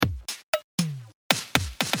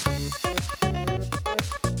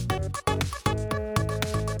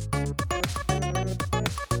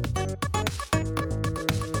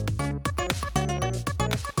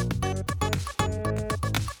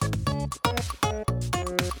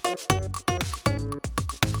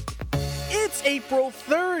It's April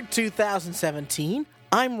 3rd, 2017.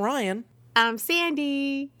 I'm Ryan. I'm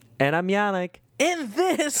Sandy. And I'm Yannick. And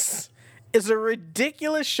this is a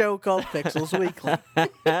ridiculous show called Pixels Weekly.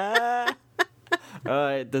 All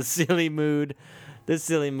right, the silly mood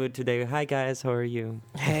today. Hi guys, how are you?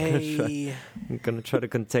 Hey. I'm gonna try to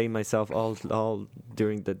contain myself all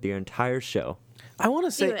during the entire show. I want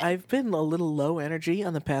to say Do it. I've been a little low energy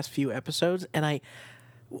on the past few episodes, and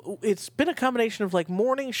it's been a combination of like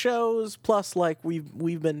morning shows plus like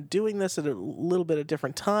we've been doing this at a little bit of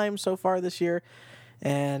different times so far this year,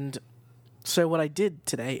 and so what I did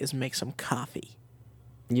today is make some coffee.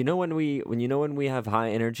 You know when we have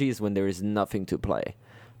high energy is when there is nothing to play.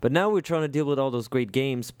 But now we're trying to deal with all those great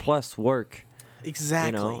games plus work.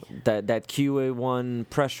 Exactly. You know, that QA1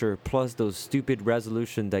 pressure plus those stupid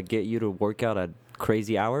resolution that get you to work out at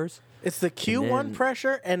crazy hours. It's the Q1 then-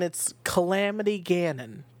 pressure, and it's Calamity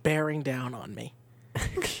Ganon bearing down on me.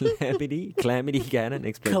 Calamity Ganon.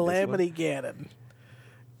 Explain Calamity Ganon.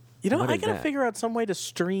 You know, What I is gotta that? figure out some way to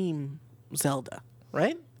stream Zelda,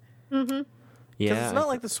 right? Because Yeah. it's not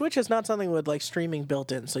like the Switch is not something with like streaming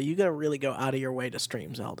built in, so you gotta really go out of your way to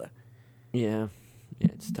stream Zelda. Yeah,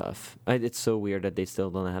 it's tough. It's so weird that they still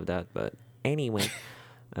don't have that. But anyway,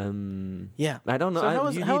 Yeah. I don't know.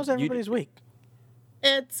 So how was everybody's week?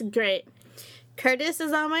 It's great. Curtis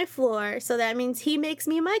is on my floor, so that means he makes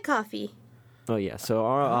me my coffee. Oh yeah. So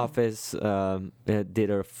our office did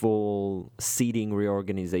a full seating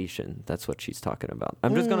reorganization. That's what she's talking about.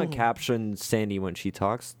 I'm just gonna caption Sandy when she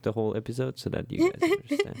talks the whole episode so that you guys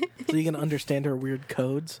understand. So you can understand her weird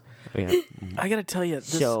codes. Yeah. I gotta tell you, this,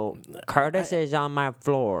 So Curtis is on my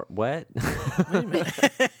floor. What? wait a minute.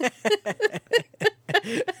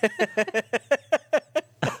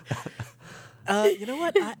 You know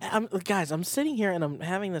what? I'm sitting here and I'm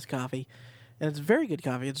having this coffee, and it's very good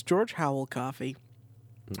coffee. It's George Howell coffee,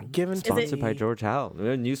 given to Sponsored me. by George Howell. We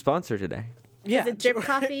have a new sponsor today. Yeah, Is it drip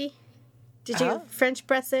coffee? Did you French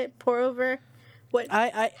press it, pour over? What?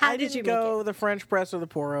 I How didn't did you go make it? the French press or the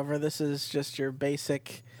pour over. This is just your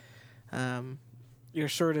basic, your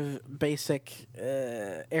sort of basic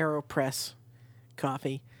AeroPress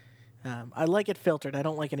coffee. I like it filtered. I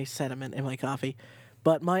don't like any sediment in my coffee.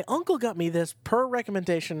 But my uncle got me this per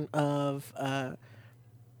recommendation of a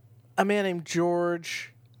man named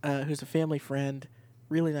George, who's a family friend,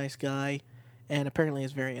 really nice guy, and apparently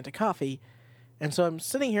is very into coffee. And so I'm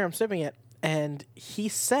sitting here, I'm sipping it, and he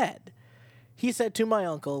said to my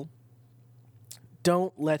uncle,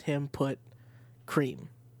 don't let him put cream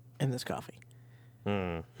in this coffee.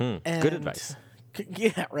 Good And- advice.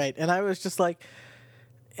 Yeah, right. And I was just like,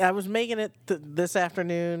 I was making it this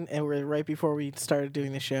afternoon, and we're right before we started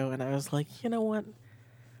doing the show, and I was like, you know what?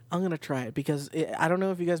 I'm going to try it because I don't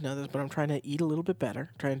know if you guys know this, but I'm trying to eat a little bit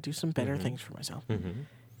better, trying to do some better things for myself.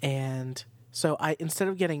 And so instead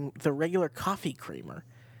of getting the regular coffee creamer,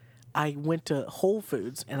 I went to Whole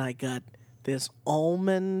Foods and I got this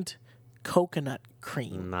almond coconut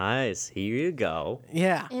cream. Nice. Here you go.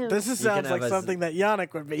 Yeah, Ew. this sounds have like something that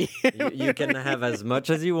Yannick would be. You can have as much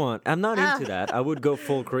as you want. I'm not into that. I would go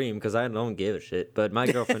full cream because I don't give a shit. But my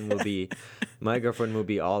girlfriend will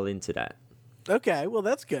be all into that. Okay, well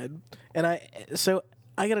that's good. And I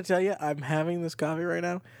got to tell you, I'm having this coffee right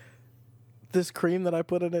now. This cream that I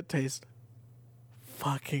put in it tastes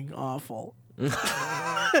fucking awful.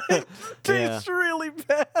 Tastes really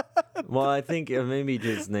bad. Well, I think maybe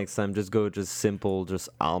just next time, just go simple, just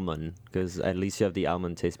almond, because at least you have the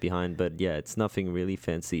almond taste behind. But yeah, it's nothing really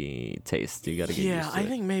fancy taste. You gotta get Yeah, used to I it.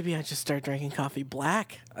 think maybe I just start drinking coffee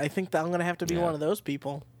black. I think that I'm gonna have to be Yeah. one of those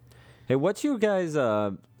people. Hey, what's your guys'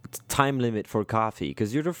 time limit for coffee?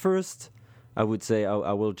 Because you're the first. I would say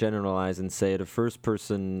I will generalize and say the first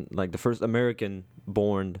person, like the first American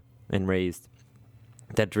born and raised,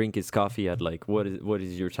 that drink his coffee at like what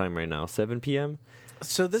is your time right now? 7 p.m.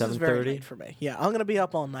 So this is very 7:30? late for me. Yeah, I'm gonna be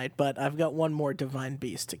up all night, but I've got one more divine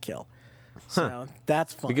beast to kill. So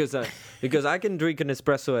that's fun. Because I can drink an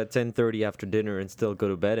espresso at 10:30 after dinner and still go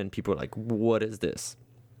to bed, and people are like, "What is this?"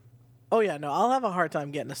 Oh yeah, no, I'll have a hard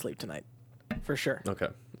time getting to sleep tonight, for sure. Okay.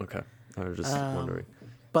 I was just wondering.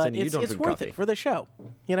 But Cindy, you it's don't it's drink worth coffee. it for the show,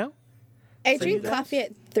 you know. I So you drink guys? coffee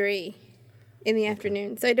at 3 in the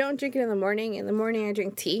afternoon. So I don't drink it in the morning. In the morning, I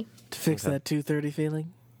drink tea. To fix that 2:30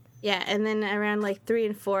 feeling. Yeah, and then around like 3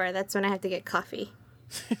 and 4, that's when I have to get coffee.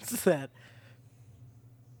 It's that.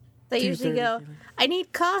 I usually 2:30 go, feeling. I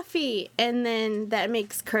need coffee. And then that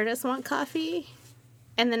makes Curtis want coffee.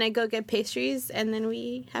 And then I go get pastries, and then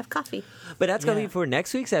we have coffee. But that's gonna Yeah. be for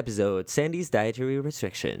next week's episode. Sandy's dietary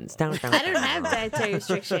restrictions. Down. I don't have dietary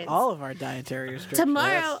restrictions. All of our dietary restrictions.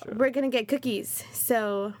 Tomorrow, That's true. we're going to get cookies.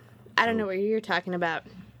 So I don't know what you're talking about.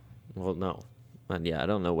 Well, no. And yeah, I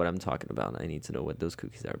don't know what I'm talking about. I need to know what those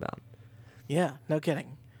cookies are about. Yeah, no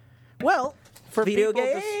kidding. Well, for Video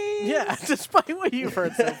people, games! despite what you've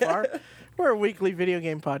heard so far, we're a weekly video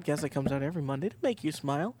game podcast that comes out every Monday to make you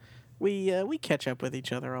smile. We catch up with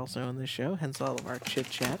each other also on this show, hence all of our chit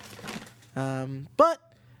chat. But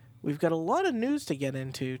we've got a lot of news to get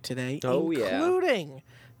into today, including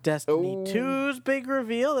Destiny 2's big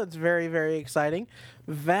reveal. That's very, very exciting.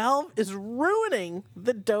 Valve is ruining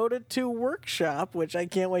the Dota 2 workshop, which I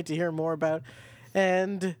can't wait to hear more about.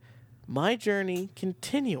 And my journey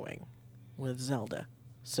continuing with Zelda.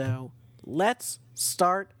 So let's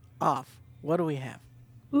start off. What do we have?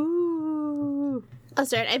 Ooh. I'll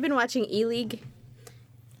start. I've been watching E-League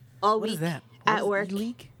all What week is that? at work.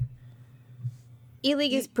 E-League?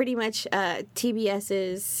 E-League is pretty much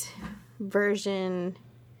TBS's version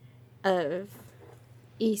of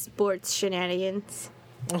esports shenanigans.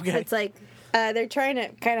 Okay. It's like they're trying to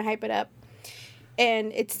kind of hype it up.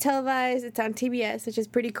 And it's televised. It's on TBS, which is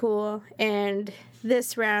pretty cool. And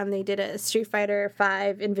this round, they did a Street Fighter V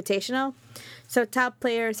Invitational. So top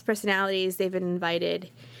players, personalities, they've been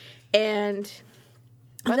invited. And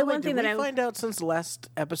By the way, one thing did that we find out since the last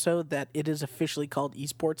episode that it is officially called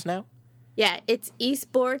esports now? Yeah, it's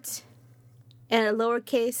esports and a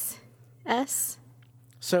lowercase s.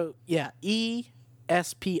 So, yeah,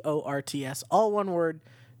 ESPORTS. All one word,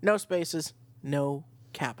 no spaces, no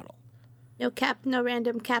capital. No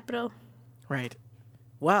random capital. Right.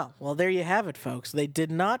 Wow. Well, there you have it, folks. They did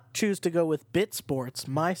not choose to go with Bit Sports,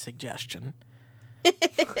 my suggestion.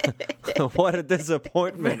 What a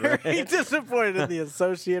disappointment, Very right? disappointed in the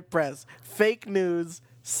Associate Press. Fake news.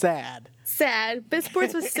 Sad. Sad. But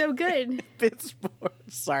sports was so good. Bit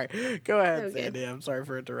Sports. Sorry. Go ahead, So good. Sandy. I'm sorry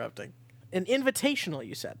for interrupting. An invitational,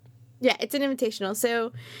 you said. Yeah, it's an invitational.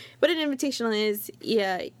 So, what an invitational is,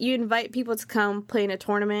 yeah, you invite people to come play in a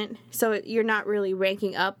tournament. So you're not really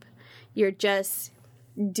ranking up. You're just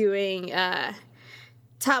doing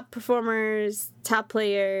top performers, top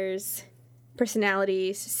players,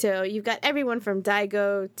 personalities. So you've got everyone from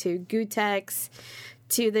Daigo to Gutex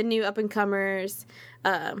to the new up and comers,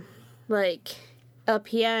 like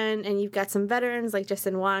LPN, and you've got some veterans like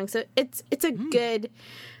Justin Wong. So it's a good,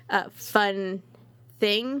 fun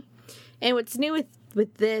thing. And what's new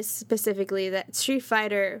with this specifically, that Street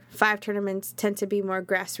Fighter 5 tournaments tend to be more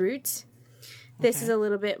grassroots. This is a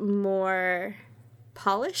little bit more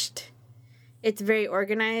polished. It's very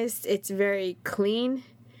organized. It's very clean.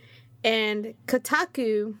 And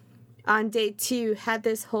Kotaku on day 2 had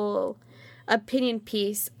this whole opinion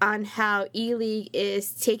piece on how E-League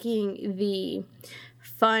is taking the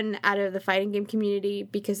fun out of the fighting game community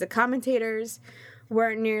because the commentators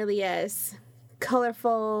weren't nearly as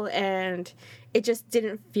colorful, and it just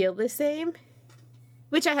didn't feel the same,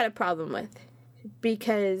 which I had a problem with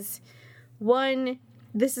because, one,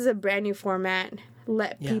 this is a brand new format.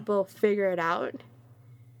 Let people figure it out.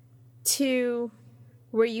 2,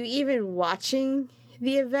 were you even watching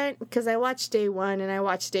the event? Because I watched day 1 and I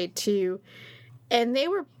watched day 2, and they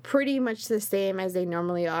were pretty much the same as they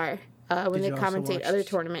normally are when they commentate other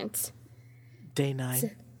tournaments. Day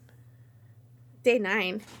 9. Day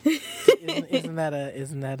 9. Isn't that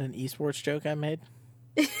an esports joke I made?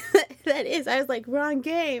 That is. I was like, wrong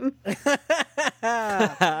game. I'm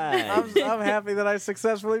happy that I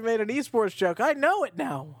successfully made an esports joke. I know it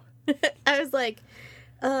now. I was like,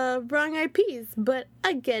 wrong IPs, but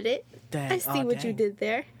I get it. Dang. I see what you did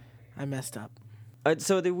there. I messed up.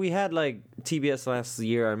 So we had like TBS last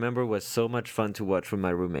year. I remember it was so much fun to watch with my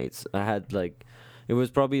roommates. I had like, it was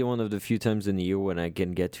probably one of the few times in the year when I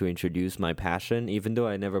can get to introduce my passion, even though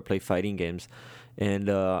I never play fighting games. And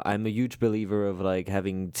I'm a huge believer of like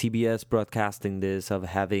having TBS broadcasting this, of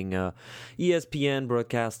having ESPN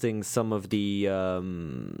broadcasting some of the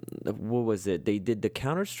what was it? They did the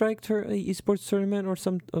Counter-Strike esports tournament or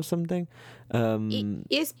something.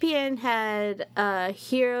 ESPN had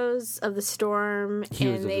Heroes of the Storm,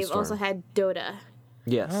 and they've also had Dota.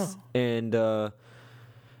 Yes, and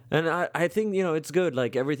I think, you know, it's good.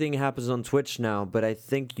 Like, everything happens on Twitch now, but I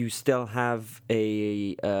think you still have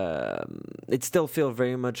it still feels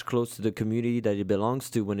very much close to the community that it belongs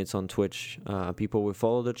to when it's on Twitch. People will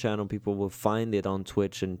follow the channel, people will find it on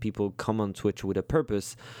Twitch, and people come on Twitch with a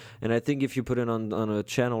purpose. And I think if you put it on a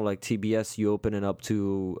channel like TBS, you open it up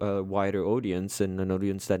to a wider audience, and an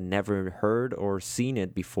audience that never heard or seen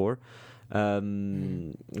it before.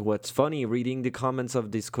 What's funny, reading the comments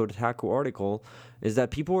of this Kotaku article, is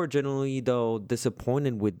that people were generally though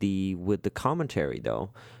disappointed with the commentary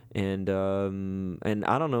though, And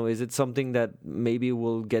I don't know, is it something that maybe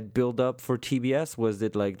will get built up for TBS? Was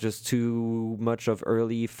it like just too much of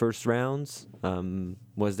early first rounds?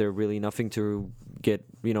 Was there really nothing to get,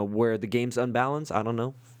 where the game's unbalanced? I don't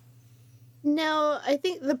know. No, I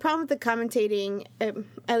think the problem with the commentating,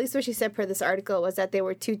 at least what she said per this article, was that they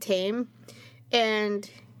were too tame. And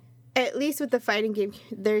at least with the fighting game,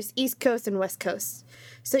 there's East Coast and West Coast.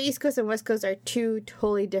 So East Coast and West Coast are two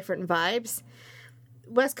totally different vibes.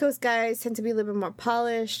 West Coast guys tend to be a little bit more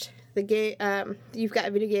polished. You've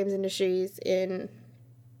got video games industries in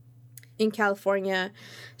California,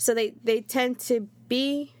 so they tend to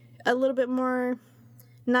be a little bit more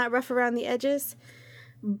not rough around the edges,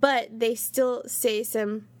 but they still say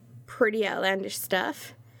some pretty outlandish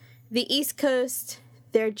stuff. The East Coast,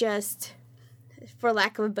 they're just, for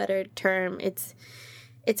lack of a better term, it's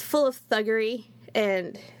full of thuggery,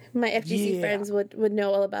 and my FGC friends would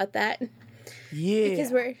know all about that. Yeah.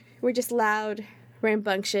 Because we're just loud,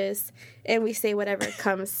 rambunctious, and we say whatever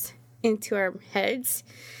comes into our heads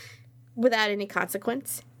without any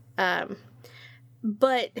consequence.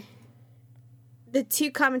 But the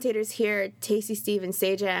two commentators here, Tasty Steve and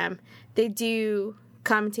Sajam, they do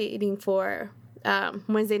commentating for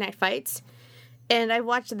Wednesday Night Fights. And I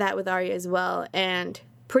watched that with Arya as well. And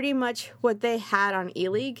pretty much what they had on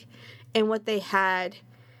E-League and what they had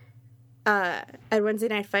at Wednesday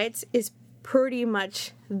Night Fights is pretty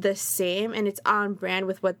much the same, and it's on brand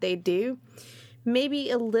with what they do. Maybe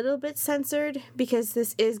a little bit censored because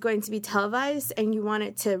this is going to be televised and you want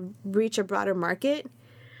it to reach a broader market,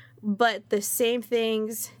 but the same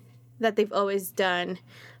things that they've always done,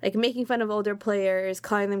 like making fun of older players,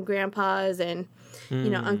 calling them grandpas and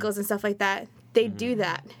uncles and stuff like that, they do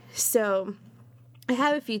that. So I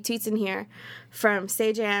have a few tweets in here from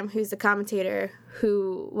Sajam, who's the commentator,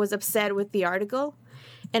 who was upset with the article,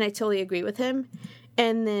 and I totally agree with him.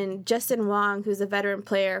 And then Justin Wong, who's a veteran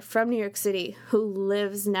player from New York City who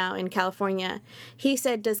lives now in California, he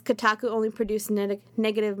said, does Kotaku only produce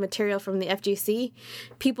negative material from the FGC?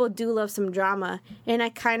 People do love some drama. And I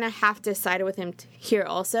kind of have to side with him here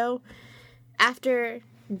also. After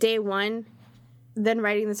day one, then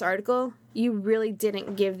writing this article, you really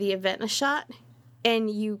didn't give the event a shot. And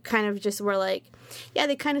you kind of just were like, yeah,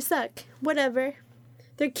 they kind of suck. Whatever.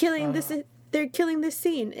 They're killing this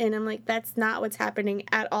scene. And I'm like, that's not what's happening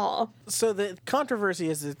at all. So the controversy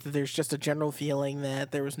is that there's just a general feeling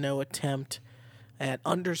that there was no attempt at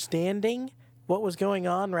understanding what was going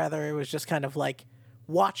on. Rather, it was just kind of like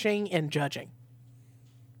watching and judging.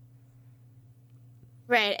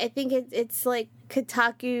 Right. I think it's like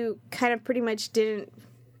Kotaku kind of pretty much didn't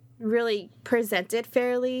really present it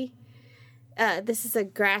fairly. This is a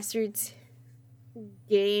grassroots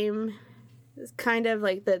game. It's kind of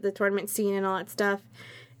like the tournament scene and all that stuff.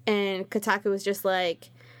 And Kotaku was just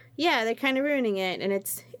like, yeah, they're kind of ruining it. And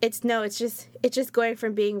it's just going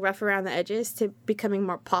from being rough around the edges to becoming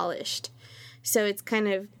more polished. So it's kind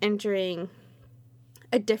of entering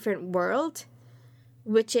a different world,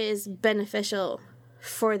 which is beneficial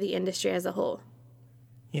for the industry as a whole.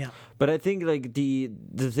 Yeah. But I think like the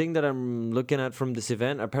thing that I'm looking at from this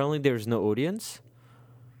event, apparently there's no audience.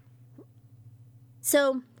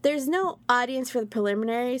 So there's no audience for the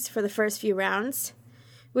preliminaries for the first few rounds,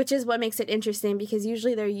 which is what makes it interesting because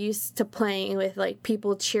usually they're used to playing with like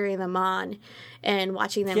people cheering them on and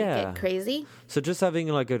watching them get crazy. So just having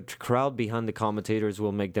like a crowd behind the commentators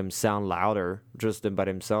will make them sound louder just by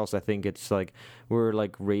themselves. I think it's like we're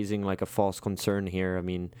like raising like a false concern here. I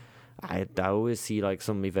mean, I always see like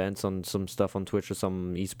some events on some stuff on Twitch or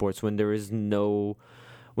some esports when there is no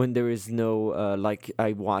like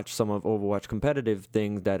I watched some of Overwatch competitive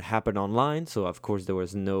things that happened online, so of course there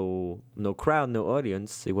was no crowd, no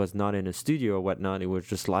audience. It was not in a studio or whatnot. It was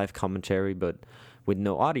just live commentary, but with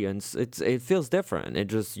no audience. It feels different.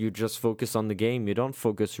 You just focus on the game. You don't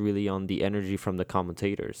focus really on the energy from the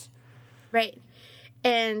commentators. Right.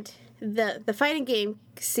 And the fighting game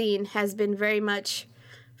scene has been very much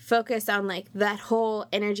focused on like that whole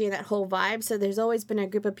energy and that whole vibe. So there's always been a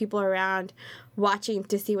group of people around watching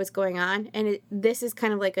to see what's going on. And this is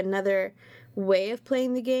kind of like another way of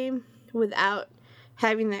playing the game without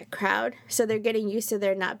having that crowd. So they're getting used to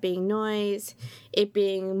there not being noise, it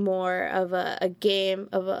being more of a game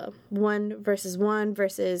of a 1 versus 1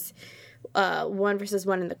 versus 1 versus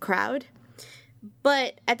 1 in the crowd.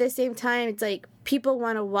 But at the same time, it's like people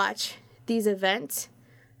want to watch these events,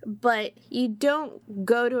 but you don't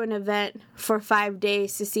go to an event for 5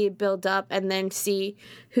 days to see it build up and then see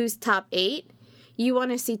who's top 8. You want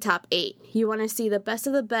to see top 8. You want to see the best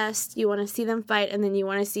of the best. You want to see them fight, and then you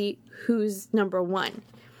want to see who's number 1.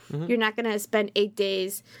 Mm-hmm. You're not going to spend 8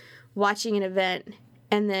 days watching an event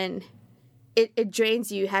and then it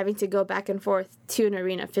drains you having to go back and forth to an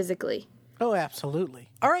arena physically. Oh, absolutely.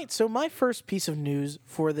 All right, so my first piece of news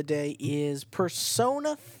for the day is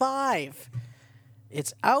Persona 5.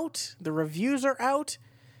 It's out. The reviews are out.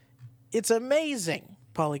 It's amazing.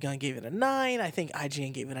 Polygon gave it a 9. I think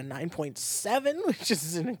IGN gave it a 9.7, which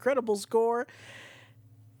is an incredible score.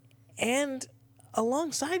 And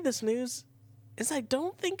alongside this news is I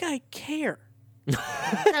don't think I care.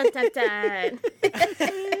 Dun, dun, dun.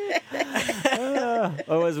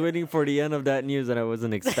 I was waiting for the end of that news and I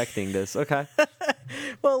wasn't expecting this. Okay.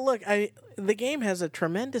 Well, look, the game has a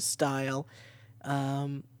tremendous style.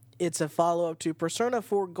 It's a follow-up to Persona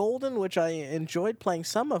 4 Golden, which I enjoyed playing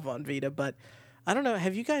some of on Vita, but I don't know.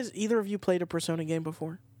 Have you guys, either of you, played a Persona game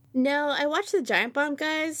before? No, I watched the Giant Bomb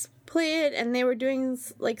guys play it, and they were doing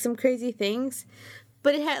like some crazy things.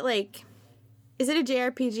 But it had like, is it a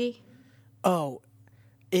JRPG? Oh,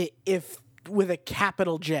 if with a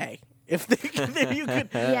capital J. If you could,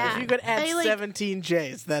 Yeah. if you could add I, like- 17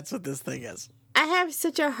 J's, that's what this thing is. I have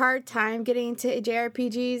such a hard time getting into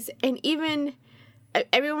JRPGs, and even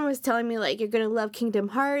everyone was telling me like, you're gonna love Kingdom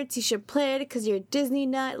Hearts, you should play it because you're a Disney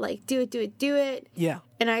nut, like do it. Yeah.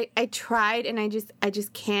 And I tried, and I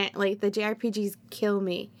just can't. Like, the JRPGs kill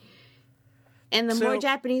me. And the more So-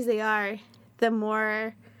 Japanese they are, the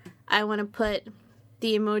more I want to put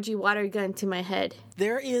the emoji water gun to my head.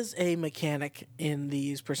 There is a mechanic in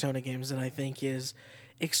these Persona games that I think is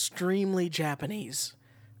extremely Japanese.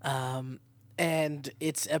 And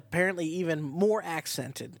it's apparently even more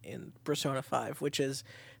accented in Persona 5, which is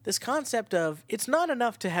this concept of it's not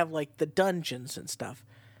enough to have like the dungeons and stuff,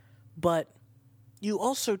 but you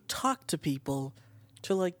also talk to people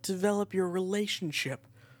to like develop your relationship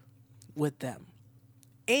with them.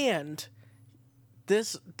 And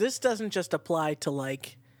this doesn't just apply to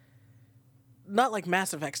like not like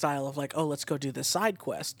Mass Effect style of like, oh, let's go do this side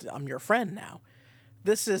quest. I'm your friend now.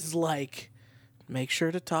 This is like, make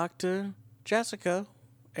sure to talk to Jessica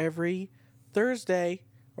every Thursday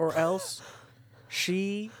or else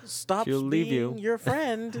she stops She'll leave being you. your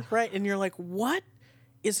friend, right? And you're like, what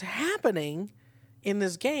is happening in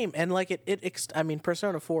this game? And like I mean,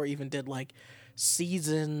 Persona 4 even did like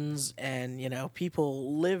seasons and, you know,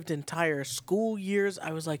 people lived entire school years.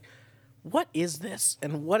 I was like, what is this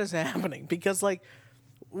and what is happening? Because like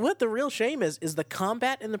what the real shame is the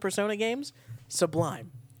combat in the Persona games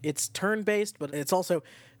sublime. It's turn-based, but it's also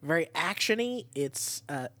very actiony. It's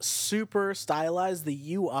super stylized.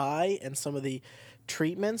 The UI and some of the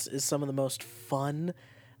treatments is some of the most fun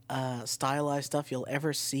stylized stuff you'll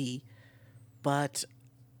ever see. But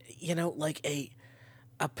you know, like a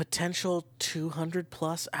potential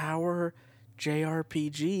 200+ hour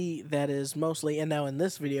JRPG that is mostly, and now in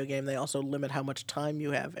this video game they also limit how much time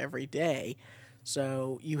you have every day.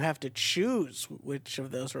 So you have to choose which of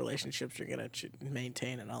those relationships you're going to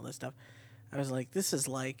maintain and all this stuff. I was like, this is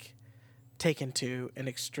like taken to an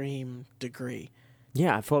extreme degree.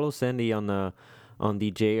 Yeah, I follow Sandy on the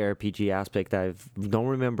JRPG aspect. I don't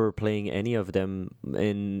remember playing any of them,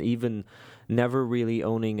 and even never really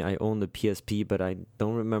owning. I own the PSP, but I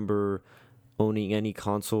don't remember owning any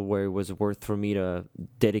console where it was worth for me to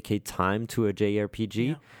dedicate time to a JRPG.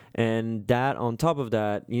 Yeah. And that, on top of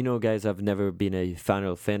that, you know, guys, I've never been a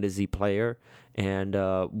Final Fantasy player. And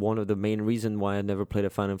one of the main reasons why I never played a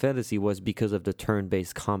Final Fantasy was because of the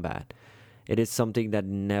turn-based combat. It is something that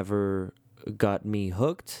never got me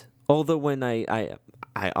hooked. Although when I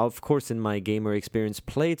of course, in my gamer experience,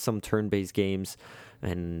 played some turn-based games,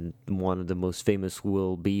 and one of the most famous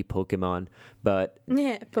will be Pokemon. But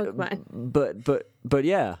Yeah, Pokemon. but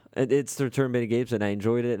yeah, it's the turn-based games, and I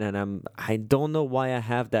enjoyed it. And I don't know why I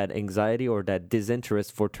have that anxiety or that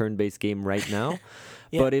disinterest for turn-based game right now.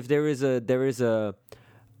 Yeah. But if there is a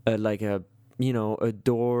like a, you know, a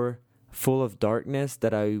door full of darkness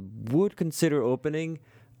that I would consider opening,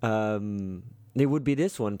 it would be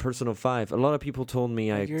this one, Persona 5. A lot of people told me,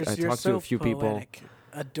 I You're talked so to a few people. poetic.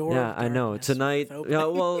 A door Yeah, of I know. darkness Tonight, with yeah,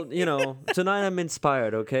 open- well, you know, tonight I'm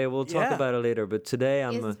inspired. Okay, we'll talk Yeah. about it later. But today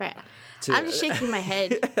I'm I'm just shaking my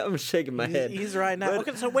head. I'm shaking my head. He's right now.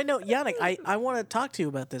 Okay, so wait, no, Yannick, I want to talk to you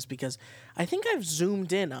about this because I think I've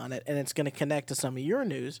zoomed in on it, and it's going to connect to some of your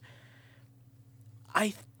news.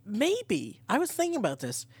 I was thinking about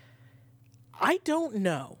this. I don't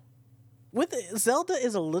know. With Zelda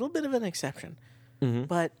is a little bit of an exception,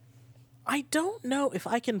 but I don't know if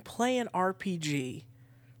I can play an RPG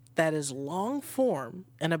that is long form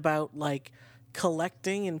and about like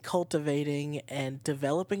collecting and cultivating and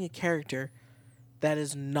developing a character that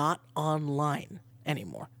is not online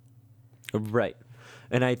anymore. Right.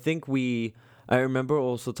 And I think I remember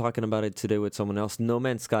also talking about it today with someone else. No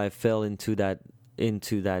Man's Sky fell into that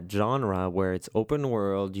into that genre where it's open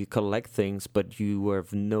world, you collect things, but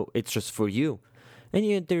it's just for you. And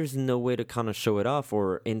yet there's no way to kind of show it off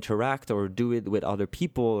or interact or do it with other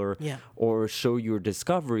people or show your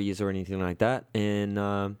discoveries or anything like that.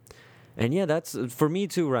 And yeah, that's for me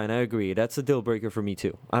too, Ryan. I agree. That's a deal breaker for me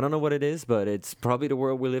too. I don't know what it is, but it's probably the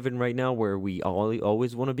world we live in right now, where we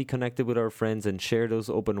always want to be connected with our friends and share those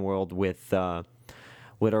open world with our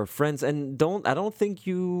friends. And I don't think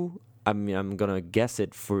you. I mean, I'm gonna guess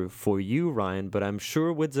it for you, Ryan, but I'm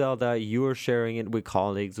sure with Zelda, you're sharing it with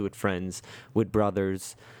colleagues, with friends, with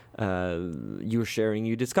brothers. You're sharing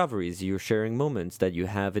your discoveries. You're sharing moments that you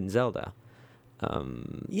have in Zelda.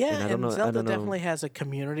 And Zelda definitely has a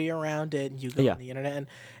community around it, and you go on the internet,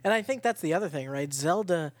 and I think that's the other thing, right?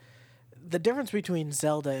 Zelda, the difference between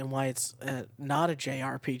Zelda and why it's not a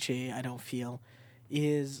JRPG, I don't feel,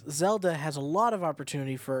 is Zelda has a lot of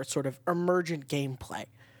opportunity for sort of emergent gameplay,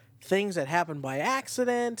 things that happen by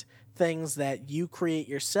accident, things that you create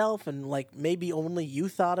yourself, and like maybe only you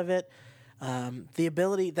thought of it. The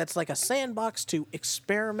ability that's like a sandbox to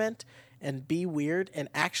experiment and be weird and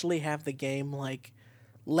actually have the game like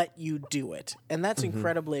let you do it. And that's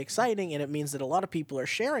incredibly exciting, and it means that a lot of people are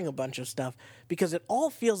sharing a bunch of stuff because it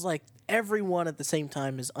all feels like everyone at the same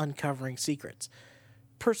time is uncovering secrets.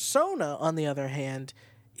 Persona, on the other hand,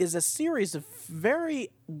 is a series of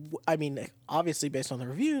obviously based on the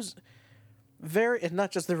reviews, and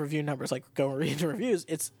not just the review numbers, like go and read the reviews,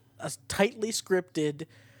 it's a tightly scripted,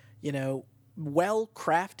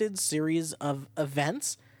 well-crafted series of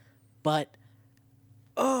events. But,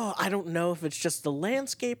 I don't know if it's just the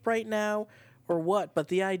landscape right now or what, but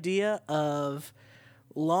the idea of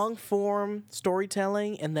long-form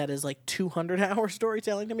storytelling, and that is like 200-hour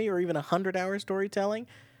storytelling to me, or even 100-hour storytelling,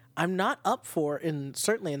 I'm not up for,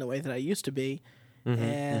 certainly in the way that I used to be. For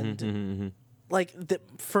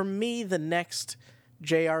me, the next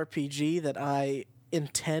JRPG that I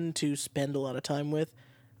intend to spend a lot of time with,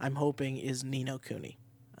 I'm hoping, is Ni no Kuni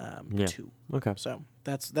 2. Okay. So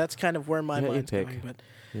that's kind of where my mind's going. But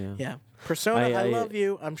Persona, I love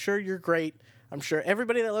you. I'm sure you're great. I'm sure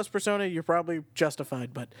everybody that loves Persona, you're probably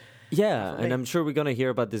justified. But and I'm sure we're gonna hear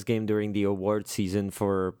about this game during the award season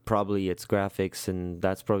for probably its graphics, and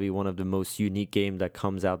that's probably one of the most unique game that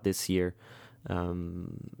comes out this year.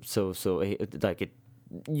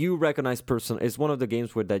 You recognize Persona. It's one of the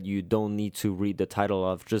games that you don't need to read the title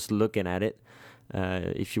of, just looking at it.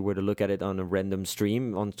 If you were to look at it on a random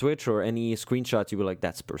stream on Twitch or any screenshots, you were like,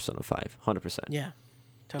 that's Persona 5, 100%. Yeah.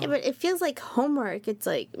 Totally. Yeah, but it feels like homework. It's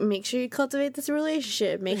like, make sure you cultivate this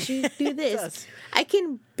relationship. Make sure you do this. I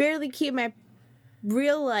can barely keep my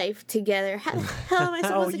real life together. How the hell am I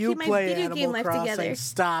supposed to keep my video game life together?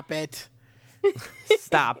 Stop it.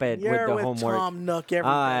 Stop it You're with the homework. Tom Nook every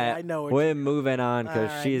day. I know it. We're moving on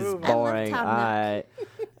because she's boring. I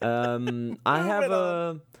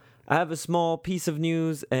have a small piece of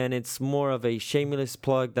news, and it's more of a shameless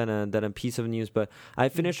plug than a piece of news. But I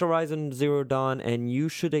finished Horizon Zero Dawn, and you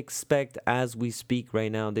should expect, as we speak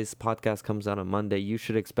right now, this podcast comes out on Monday. You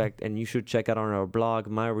should expect, and you should check out on our blog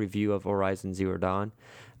my review of Horizon Zero Dawn.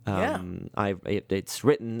 It's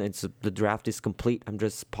written. The draft is complete. I'm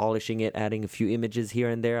just polishing it, adding a few images here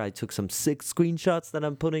and there. I took some 6 screenshots that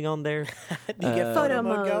I'm putting on there. Do you get photo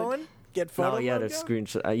mode going? Get photo mode the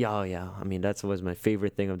screenshot. Yeah. I mean, that was my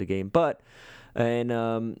favorite thing of the game.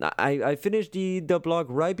 I finished the blog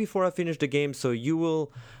right before I finished the game, so you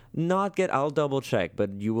will not get. I'll double check,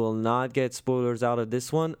 but you will not get spoilers out of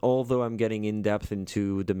this one. Although I'm getting in depth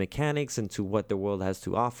into the mechanics and to what the world has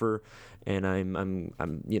to offer, and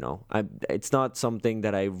it's not something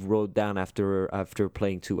that I wrote down after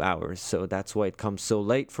playing 2 hours. So that's why it comes so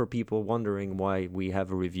late for people wondering why we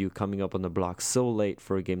have a review coming up on the blog so late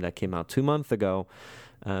for a game that came out 2 months ago.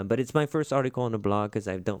 But it's my first article on the blog because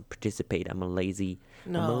I don't participate. I'm a lazy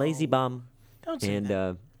bum. Don't say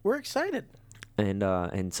that. We're excited.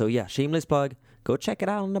 And so shameless plug. Go check it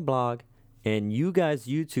out on the blog. And you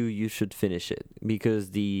two, you should finish it because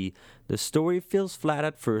the story feels flat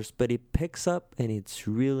at first, but it picks up and it's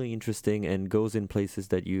really interesting and goes in places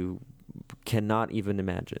that you cannot even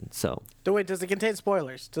imagine. So, wait, does it contain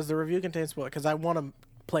spoilers? Does the review contain spoilers? Because I want to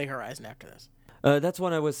play Horizon after this. That's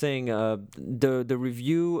what I was saying. The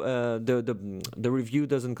review, the review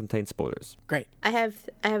doesn't contain spoilers. Great. I have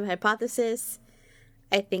a hypothesis.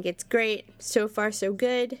 I think it's great. So far, so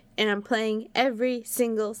good. And I'm playing every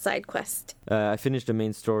single side quest. I finished the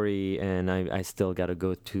main story, and I still got to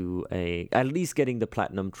go to at least getting the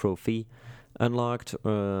platinum trophy unlocked.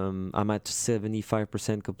 I'm at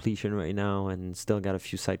 75% completion right now, and still got a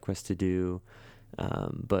few side quests to do.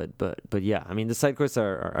 But yeah, I mean the side quests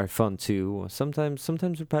are fun too.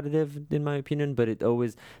 Sometimes repetitive in my opinion, but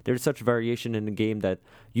there's such variation in the game that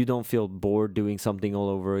you don't feel bored doing something all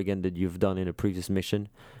over again that you've done in a previous mission.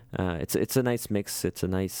 It's a nice mix. It's a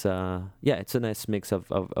nice it's a nice mix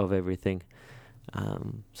of everything.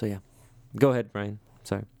 So yeah, go ahead, Ryan.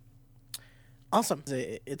 Sorry. Awesome.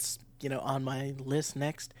 It's on my list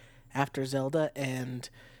next after Zelda, and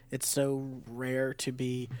it's so rare to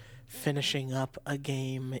be finishing up a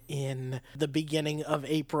game in the beginning of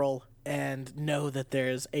April and know that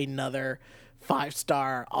there's another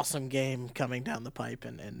 5-star awesome game coming down the pipe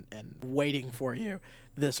and waiting for you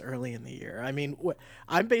this early in the year. I mean,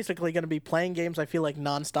 I'm basically going to be playing games, I feel like,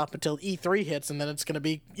 nonstop until E3 hits, and then it's going to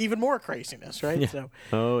be even more craziness, right? Yeah. So,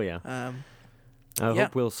 I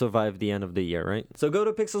hope we'll survive the end of the year, right? So go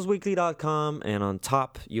to pixelsweekly.com, and on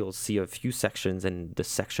top, you'll see a few sections, and the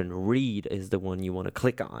section Read is the one you want to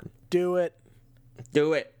click on. Do it.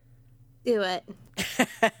 Do it. Do it.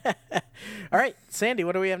 All right, Sandy,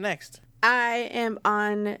 what do we have next? I am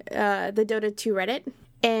on the Dota 2 Reddit,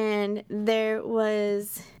 and there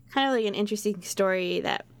was kind of like an interesting story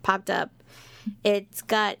that popped up. It's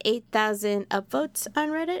got 8,000 upvotes on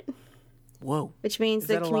Reddit. Whoa. Which means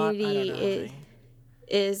the community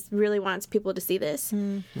is really wants people to see this.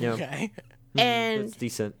 Yeah. Okay. And it's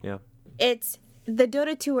decent, yeah. It's the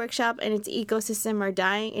Dota 2 workshop and its ecosystem are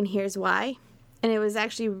dying, and here's why. And it was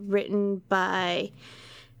actually written by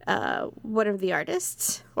one of the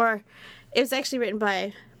artists, or it was actually written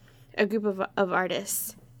by a group of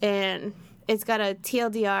artists, and it's got a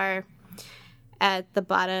TLDR at the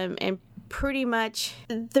bottom, and pretty much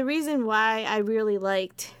the reason why I really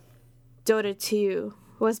liked Dota 2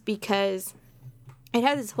 was because it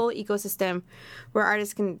has this whole ecosystem where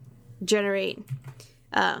artists can generate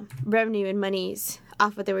revenue and monies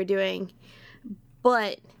off what they were doing.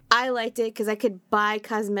 But I liked it because I could buy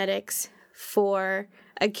cosmetics for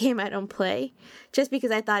a game I don't play, just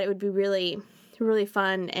because I thought it would be really, really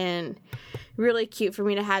fun and really cute for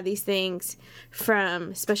me to have these things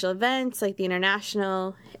from special events like the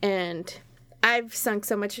International. And I've sunk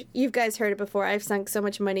so much, you guys heard it before, I've sunk so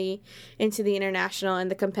much money into the International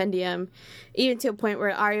and the Compendium, even to a point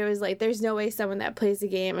where Ario is like, there's no way someone that plays the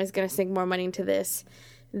game is going to sink more money into this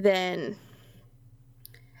than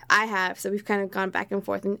I have. So we've kind of gone back and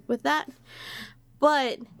forth with that.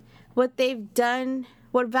 But what they've done,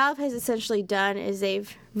 what Valve has essentially done, is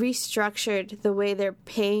they've restructured the way they're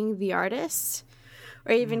paying the artists,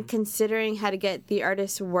 or even considering how to get the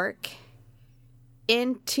artists' work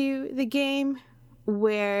into the game,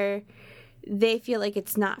 where they feel like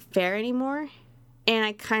it's not fair anymore. And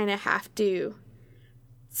I kind of have to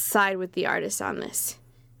side with the artists on this,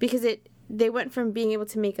 because they went from being able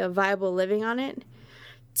to make a viable living on it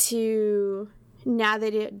to now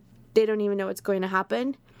they don't even know what's going to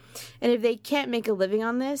happen. And if they can't make a living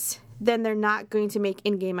on this, then they're not going to make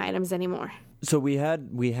in-game items anymore. So we had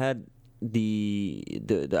the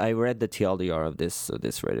I read the TLDR of this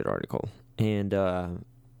Reddit article, and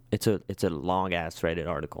it's a long ass Reddit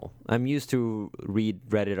article. I'm used to read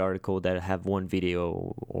Reddit article that have one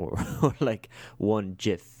video or like one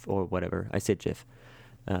GIF or whatever. I said GIF.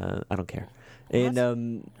 I don't care.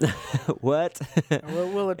 And what?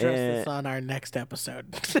 We'll address this on our next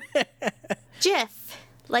episode. GIF,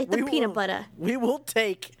 like the peanut butter. We will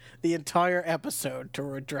take the entire episode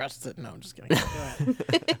to address it. No, I'm just kidding. Go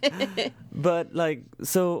ahead. But like,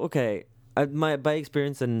 so okay, by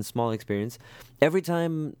experience and small experience, every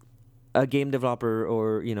time a game developer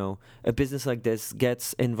or a business like this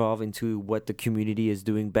gets involved into what the community is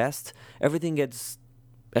doing best, everything is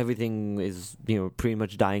pretty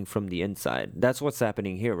much dying from the inside. That's what's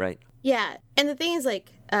happening here, right? Yeah, and the thing is, like,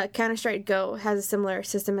 Counter-Strike Go has a similar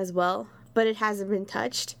system as well, but it hasn't been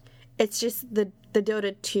touched. It's just the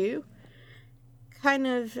Dota 2 kind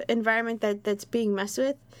of environment that's being messed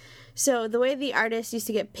with. So the way the artists used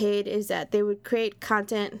to get paid is that they would create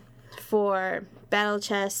content for battle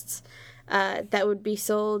chests that would be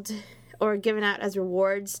sold or given out as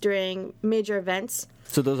rewards during major events.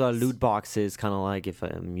 So those are loot boxes, kind of like, if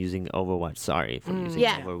I'm using Overwatch. Sorry if I'm using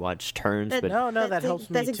Overwatch terms, but no, that helps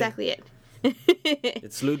me. That's exactly it.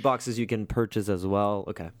 It's loot boxes you can purchase as well.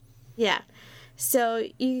 Okay. Yeah. So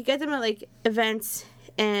you get them at like events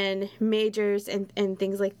and majors and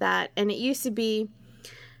things like that. And it used to be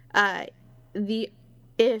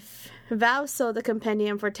if Valve sold the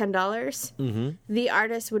compendium for $10, the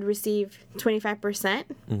artist would receive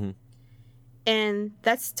 25%. And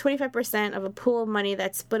that's 25% of a pool of money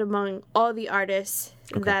that's split among all the artists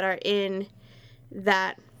that are in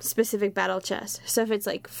that specific battle chest. So if it's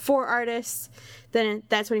like 4 artists, then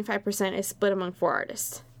that 25% is split among 4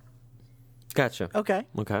 artists. Gotcha. Okay.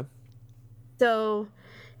 Okay. So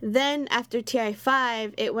then after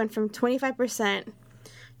TI5, it went from 25%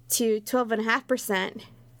 to 12.5%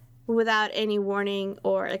 without any warning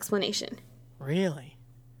or explanation. Really?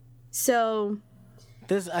 So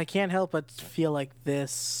This, I can't help but feel like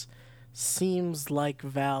this seems like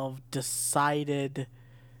Valve decided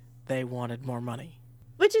they wanted more money.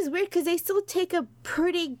 which is weird because they still take a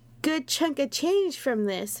pretty good chunk of change from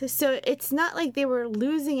this. So it's not like they were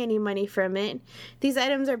losing any money from it. These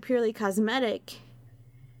items are purely cosmetic.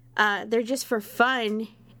 They're just for fun.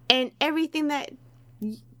 And everything that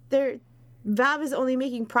Valve is only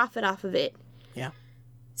making profit off of it. Yeah.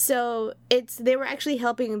 So they were actually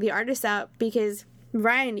helping the artists out because,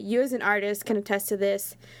 Ryan, you as an artist can attest to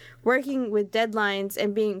this. Working with deadlines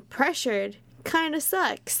and being pressured kind of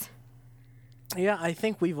sucks. Yeah, I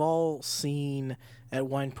think we've all seen at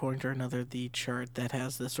one point or another the chart that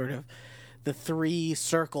has the sort of the 3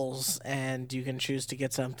 circles, and you can choose to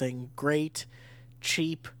get something great,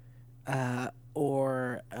 cheap,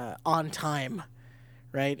 or on time,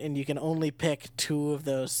 right? And you can only pick 2 of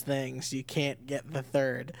those things. You can't get the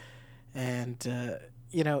third. And,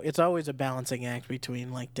 it's always a balancing act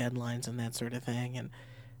between, like, deadlines and that sort of thing. And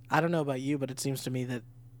I don't know about you, but it seems to me that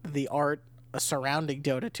the art surrounding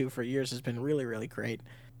Dota 2 for years has been really, really great.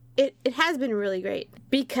 It has been really great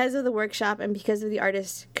because of the workshop and because of the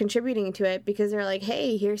artists contributing to it, because they're like,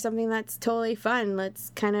 hey, here's something that's totally fun.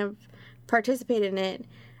 Let's kind of participate in it.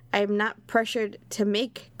 I'm not pressured to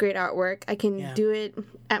make great artwork. I can do it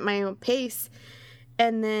at my own pace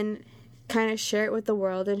and then kind of share it with the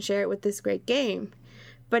world and share it with this great game.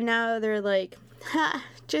 But now they're like, ha,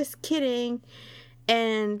 just kidding.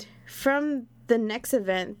 And from the next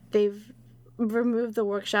event, they've removed the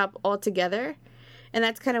workshop altogether. And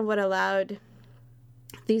that's kind of what allowed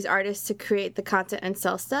these artists to create the content and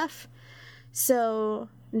sell stuff. So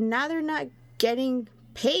now they're not getting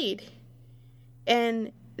paid.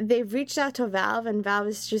 And they've reached out to Valve, and Valve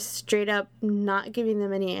is just straight up not giving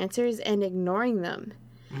them any answers and ignoring them.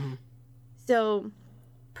 Mm-hmm. So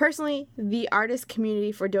personally, the artist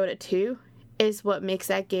community for Dota 2 is what makes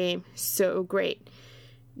that game so great.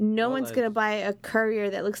 No one's going to buy a courier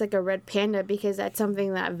that looks like a red panda because that's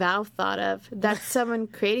something that Valve thought of. That's someone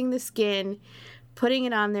creating the skin, putting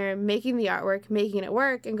it on there, making the artwork, making it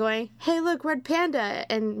work, and going, hey, look, red panda.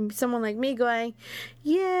 And someone like me going,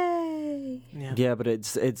 yay. Yeah, but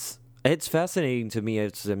it's fascinating to me.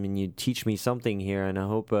 You teach me something here, and I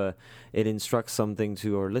hope it instructs something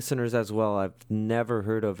to our listeners as well. I've never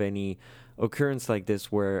heard of any occurrence like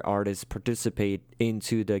this where artists participate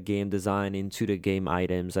into the game design, into the game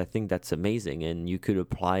items. I think that's amazing, and you could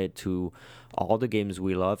apply it to all the games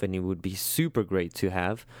we love, and it would be super great to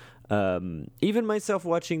have. Even myself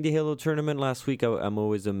watching the Halo tournament last week, I'm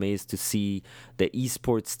always amazed to see the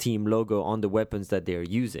esports team logo on the weapons that they're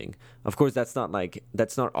using. Of course, that's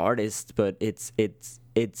not artists, but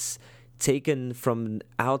it's taken from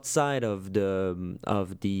outside of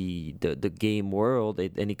the game world,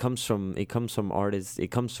 and it comes from artists. It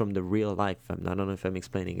comes from the real life. I don't know if I'm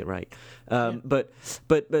explaining it right, but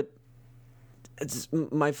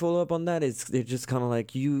my follow-up on that is it's just kind of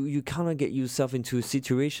like you kind of get yourself into a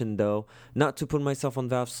situation, though, not to put myself on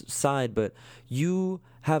Valve's side, but you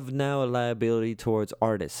have now a liability towards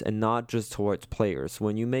artists and not just towards players.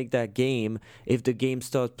 When you make that game, if the game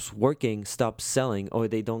stops working, stops selling, or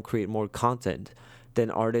they don't create more content, then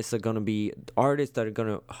artists that are going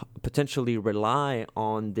to potentially rely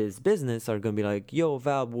on this business are going to be like, yo,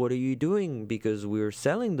 Valve, what are you doing? Because we're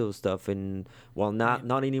selling those stuff. And, well,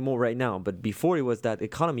 not anymore right now. But before, it was that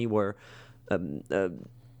economy where,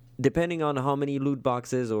 depending on how many loot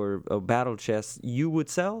boxes or battle chests you would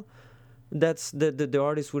sell, that's the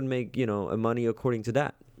artist would make, money according to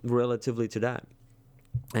that, relatively to that.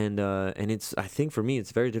 And it's, I think for me,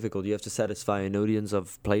 it's very difficult. You have to satisfy an audience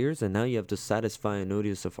of players, and now you have to satisfy an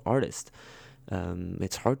audience of artists.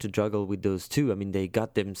 It's hard to juggle with those two. I mean, they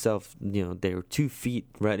got themselves, they're 2 feet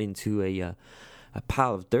right into a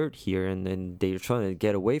pile of dirt here, and they're trying to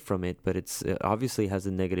get away from it, but it's obviously has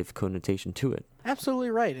a negative connotation to it. Absolutely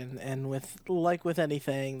right. And with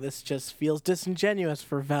anything, this just feels disingenuous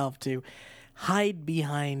for Valve to hide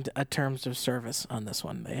behind a terms of service on this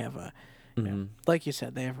one. They have a, like you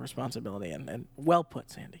said, they have a responsibility, and well put,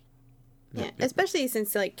 Sandy. Yeah, especially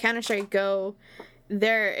since like Counter-Strike Go,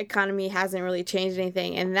 their economy hasn't really changed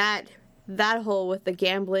anything, and that whole with the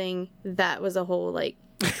gambling, that was a whole like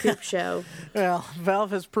poop show. Well, Valve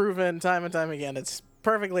has proven time and time again it's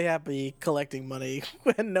perfectly happy collecting money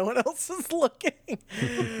when no one else is looking.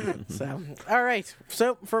 So, all right.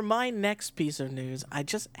 So for my next piece of news, I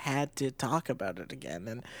just had to talk about it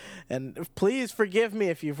again, and please forgive me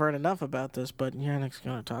if you've heard enough about this, but Yannick's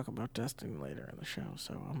going to talk about Destiny later in the show,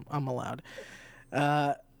 so I'm allowed.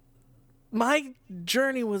 My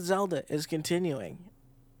journey with Zelda is continuing,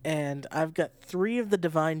 and I've got 3 of the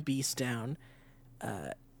Divine Beasts down.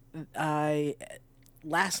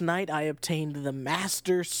 Last night I obtained the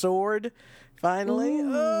Master Sword. Finally,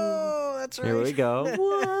 oh, that's right. Here we go.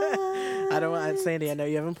 I don't want Sandy. I know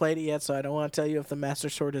you haven't played it yet, so I don't want to tell you if the Master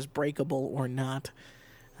Sword is breakable or not.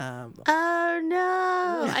 Oh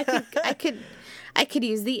no! I could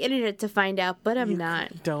use the internet to find out, but I'm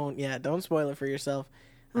not. Don't spoil it for yourself.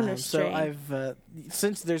 So I've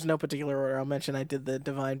since there's no particular order, I'll mention I did the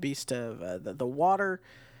Divine Beast of the water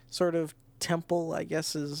sort of temple, I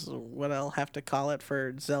guess is what I'll have to call it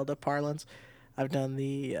for Zelda parlance. I've done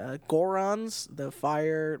the Gorons, the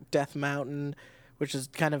Fire Death Mountain, which is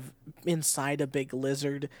kind of inside a big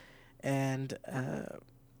lizard, and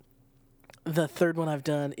the third one I've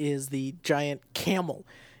done is the giant camel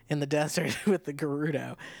in the desert with the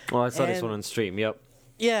Gerudo. Well, I saw this one on stream. Yep.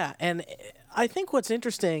 Yeah, and I think what's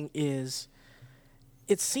interesting is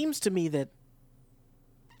it seems to me that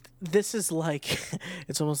this is like,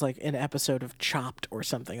 it's almost like an episode of Chopped or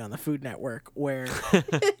something on the Food Network where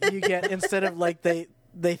you get, instead of like they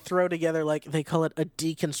throw together, like they call it a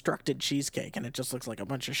deconstructed cheesecake, and it just looks like a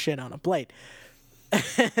bunch of shit on a plate.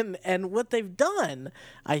 And what they've done,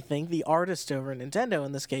 I think, the artists over at Nintendo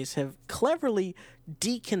in this case have cleverly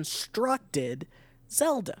deconstructed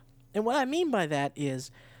Zelda. And what I mean by that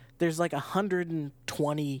is there's like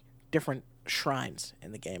 120 different shrines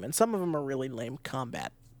in the game, and some of them are really lame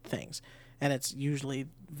combat things, and it's usually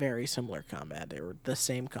very similar combat or the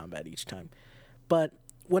same combat each time. But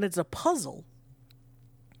when it's a puzzle,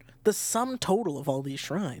 the sum total of all these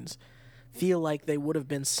shrines feel like they would have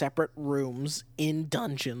been separate rooms in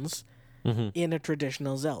dungeons in a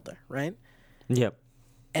traditional Zelda, right? Yep.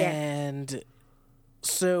 And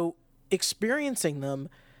so experiencing them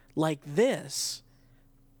like this,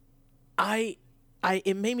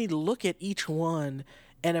 it made me look at each one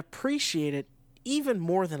and appreciate it even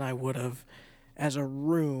more than I would have as a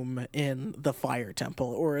room in the Fire Temple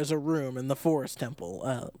or as a room in the Forest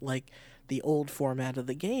Temple, like the old format of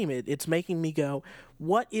the game. It's making me go,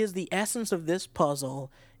 what is the essence of this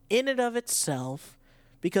puzzle in and of itself?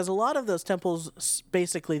 Because a lot of those temples,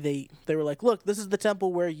 basically, they were like, look, this is the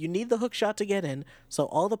temple where you need the hookshot to get in, so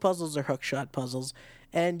all the puzzles are hookshot puzzles,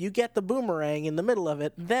 and you get the boomerang in the middle of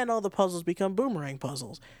it, then all the puzzles become boomerang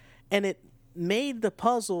puzzles. And it made the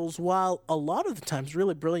puzzles, while a lot of the times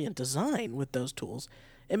really brilliant design with those tools,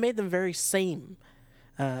 it made them very samey,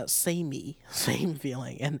 same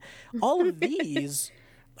feeling. And all of these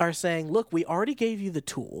are saying, look, we already gave you the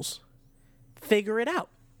tools, figure it out.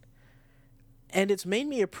 And it's made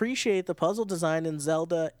me appreciate the puzzle design in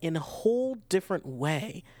Zelda in a whole different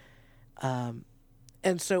way. And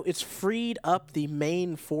so it's freed up the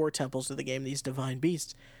main 4 temples of the game, these Divine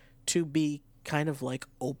Beasts, to be kind of like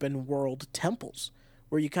open world temples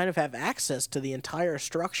where you kind of have access to the entire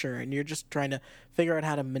structure and you're just trying to figure out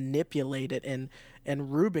how to manipulate it and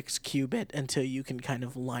Rubik's Cube it until you can kind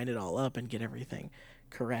of line it all up and get everything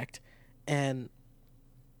correct. And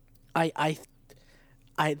I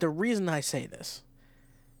the reason I say this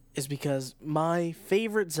is because my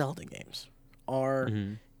favorite Zelda games are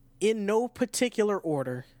in no particular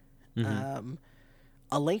order.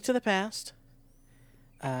 A Link to the Past,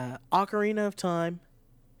 Ocarina of Time,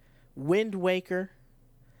 Wind Waker.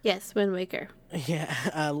 Yes, Wind Waker.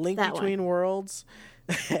 Yeah, Link That Between Worlds.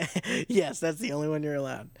 Yes, that's the only one you're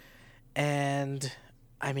allowed. And,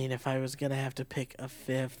 I mean, if I was going to have to pick a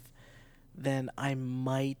 5th, then I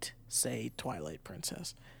might say Twilight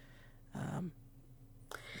Princess.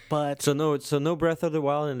 But So no Breath of the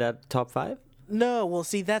Wild in that top 5? no, well,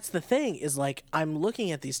 see, that's the thing, is like, I'm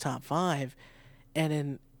looking at these top 5,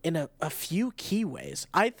 and in a few key ways.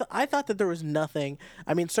 I thought that there was nothing.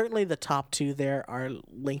 I mean, certainly the top 2 there are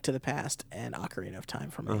Link to the Past and Ocarina of Time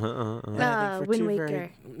for me. And I think for Wind two Waker.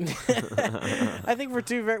 I think for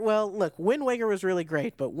 2 very well. Look, Wind Waker was really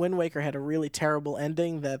great, but Wind Waker had a really terrible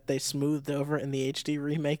ending that they smoothed over in the HD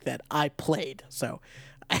remake that I played. So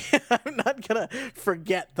I'm not gonna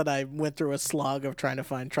forget that I went through a slog of trying to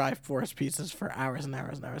find Triforce pieces for hours and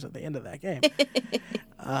hours and hours at the end of that game.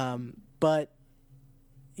 But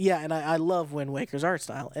yeah, and I love Wind Waker's art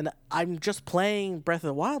style. And I'm just playing Breath of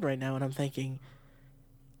the Wild right now, and I'm thinking,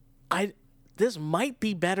 this might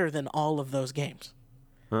be better than all of those games.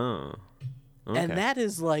 Oh. Okay. And that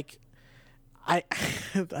is like, I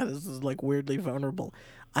that is like weirdly vulnerable.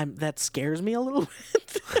 That scares me a little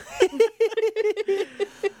bit.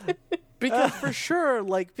 Because for sure,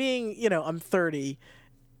 like being, I'm 30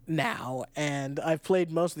 now, and I've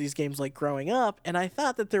played most of these games like growing up, and I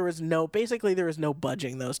thought that there was no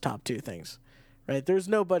budging those top two things, right? There's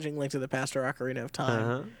no budging Link to the Past or Ocarina of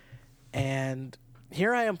Time. And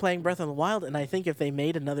here I am playing Breath of the Wild, and I think if they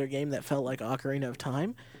made another game that felt like Ocarina of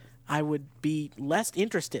Time, I would be less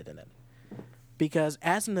interested in it. Because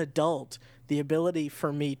as an adult, the ability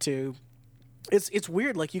for me to... It's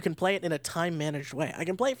weird, like you can play it in a time-managed way. I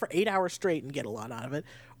can play it for 8 hours straight and get a lot out of it,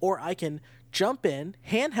 or I can jump in,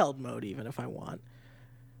 handheld mode even if I want,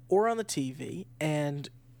 or on the TV, and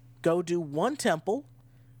go do one temple.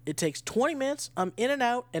 It takes 20 minutes, I'm in and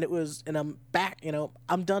out, and I'm back,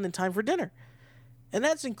 I'm done in time for dinner. And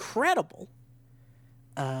that's incredible.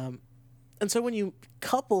 And so when you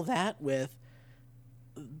couple that with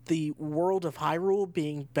the world of Hyrule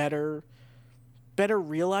being better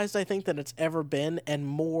realized, I think, than it's ever been, and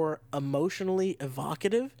more emotionally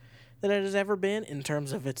evocative than it has ever been in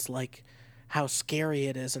terms of its, like, how scary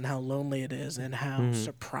it is and how lonely it is and how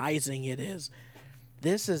surprising it is.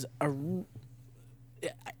 This is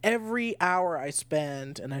every hour I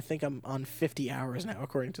spend, and I think I'm on 50 hours now,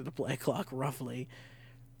 according to the play clock, roughly,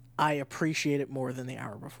 I appreciate it more than the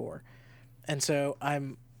hour before. And so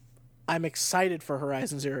I'm excited for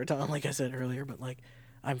Horizon Zero Dawn, like I said earlier, but, like,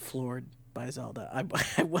 I'm floored by Zelda.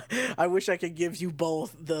 I wish I could give you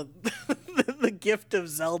both the the gift of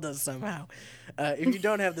Zelda somehow. If you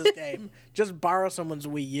don't have this game, just borrow someone's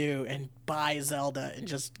Wii U and buy Zelda and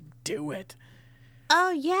just do it.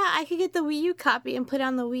 Oh yeah, I could get the Wii U copy and put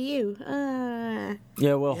on the Wii U.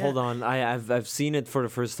 Hold on. I've seen it for the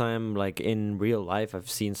first time, like in real life. I've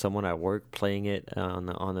seen someone at work playing it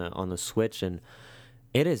on the Switch, and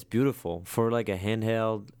it is beautiful for like a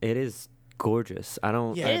handheld. It is gorgeous. It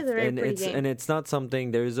is a very pretty game. And it's not something.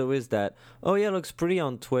 There's always that. Oh yeah, it looks pretty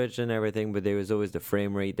on Twitch and everything, but there is always the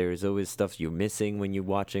frame rate. There is always stuff you're missing when you're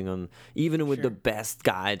watching on. Even with the best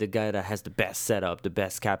guy, the guy that has the best setup, the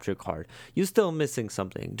best capture card, you're still missing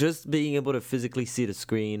something. Just being able to physically see the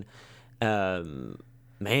screen, man.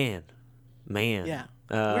 Yeah.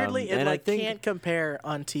 Weirdly, it can't compare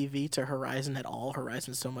on TV to Horizon at all.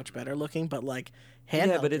 Horizon's so much better looking, but like handheld,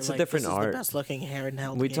 yeah, but it's a different this art. Is the best looking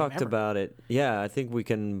handheld. We game talked ever. about it. Yeah, I think we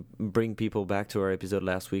can bring people back to our episode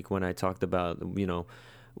last week when I talked about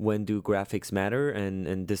when do graphics matter,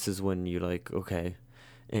 and this is when you're like, okay.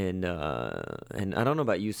 And I don't know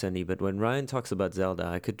about you, Sandy, but when Ryan talks about Zelda,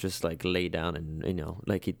 I could just like lay down and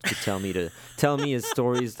like he could tell me his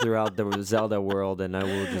stories throughout the Zelda world, and I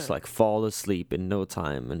will just like fall asleep in no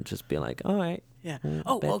time and just be like, all right. Yeah.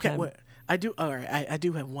 Oh, okay. Wait, I do. All right. I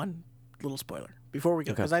do have one little spoiler before we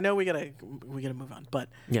go, because I know we gotta move on. But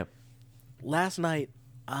yeah, last night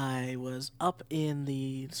I was up in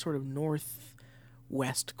the sort of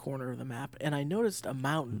northwest corner of the map, and I noticed a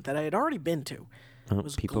mountain that I had already been to.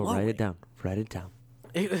 People glowing. write it down. Write it down.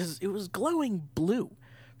 It was glowing blue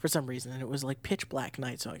for some reason, and it was like pitch black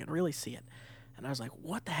night, so I could really see it. And I was like,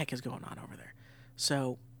 "What the heck is going on over there?"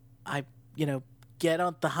 So I, get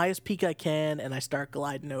on the highest peak I can, and I start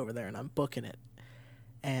gliding over there, and I'm booking it.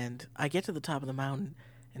 And I get to the top of the mountain,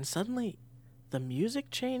 and suddenly the music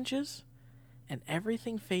changes, and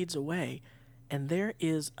everything fades away, and there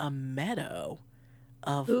is a meadow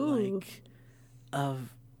of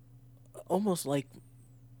almost like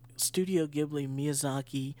Studio Ghibli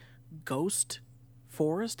Miyazaki ghost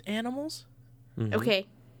forest animals. Mm-hmm. Okay.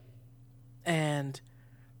 And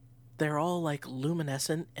they're all like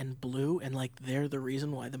luminescent and blue, and like they're the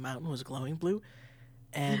reason why the mountain was glowing blue.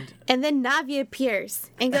 And then Navi appears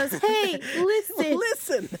and goes, "Hey,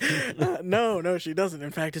 listen." Listen. No, she doesn't.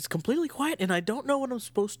 In fact, it's completely quiet, and I don't know what I'm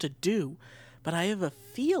supposed to do, but I have a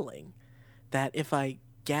feeling that if I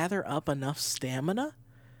gather up enough stamina,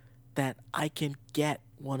 that I can get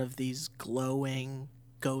one of these glowing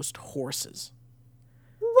ghost horses.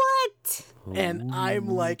 What? And I'm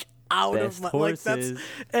like out Best of my horses. like that's,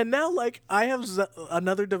 and now like I have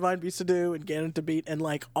another Divine Beast to do and Ganon to beat, and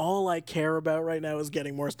like all I care about right now is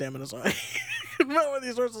getting more stamina. So I one of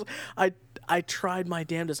these horses. I tried my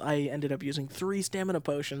damnedest. I ended up using 3 stamina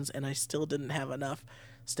potions, and I still didn't have enough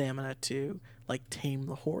stamina to like tame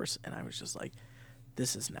the horse. And I was just like,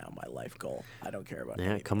 this is now my life goal. I don't care about it.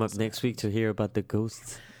 Yeah, come up next week to hear about the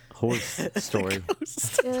ghost horse story.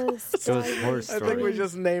 Ghost horse I story. think we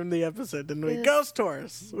just named the episode, didn't we? Ghost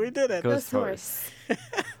horse. We did it. Ghost horse.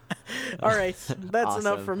 All right, that's Awesome.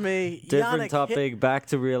 enough for me. Different Yannick, topic, back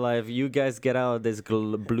to real life. You guys get out of this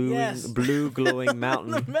blue glowing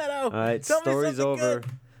mountain. the meadow. All right, Tell me story's something over.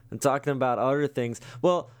 good. I'm talking about other things.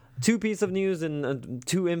 Well, two pieces of news and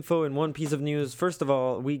two info in one piece of news. First of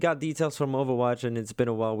all, we got details from Overwatch, and it's been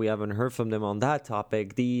a while we haven't heard from them on that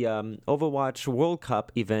topic. The Overwatch World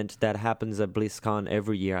Cup event that happens at BlizzCon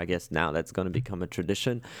every year, I guess now that's going to become a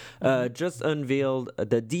tradition, just unveiled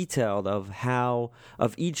the detail of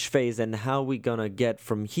each phase and how we're going to get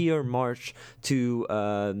from here, March, to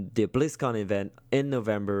the BlizzCon event in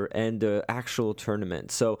November and the actual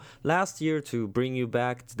tournament. So last year, to bring you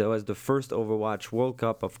back, there was the first Overwatch World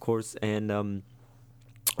Cup, of course, and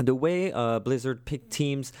the way Blizzard picked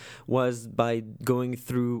teams was by going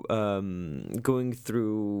through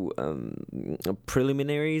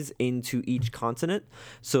preliminaries into each continent.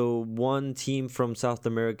 So one team from South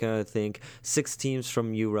America, I think 6 teams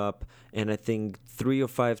from Europe, and I think 3 or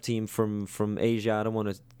 5 teams from Asia. I don't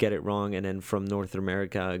want to get it wrong. And then from North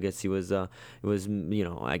America, I guess it was you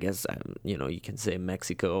can say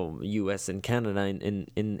Mexico, U.S. and Canada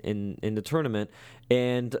in the tournament.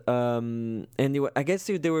 And I guess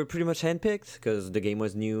they were pretty much handpicked because the game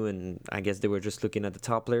was new, and I guess they were just looking at the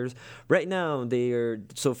top players. Right now,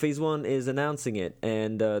 so phase 1 is announcing it,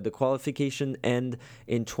 and the qualification end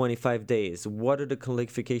in 25 days. What are the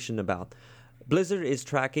qualification about? Blizzard is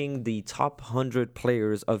tracking the top 100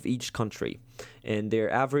 players of each country, and they're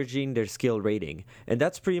averaging their skill rating. And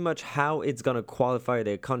that's pretty much how it's going to qualify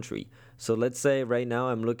their country. So let's say right now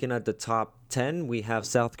I'm looking at the top 10. We have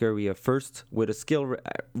South Korea first with a skill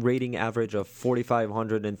rating average of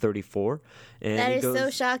 4,534. And that is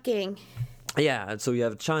so shocking. Yeah, and so you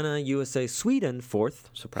have China, USA, Sweden fourth,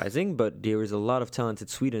 surprising, but there is a lot of talented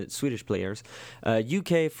Swedish players.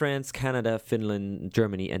 UK, France, Canada, Finland,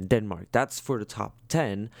 Germany, and Denmark. That's for the top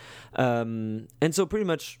 10. And so pretty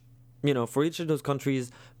much, for each of those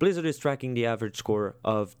countries, Blizzard is tracking the average score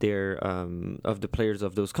of their of the players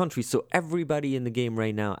of those countries. So everybody in the game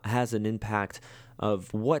right now has an impact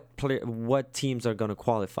of what teams are going to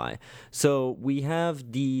qualify. So we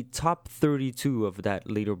have the top 32 of that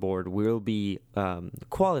leaderboard will be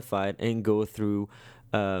qualified and go through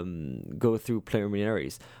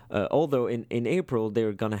preliminaries. Although in April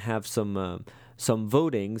they're going to have some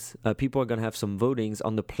votings. People are going to have some votings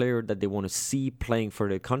on the player that they want to see playing for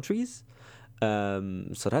their countries.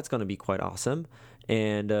 So that's going to be quite awesome.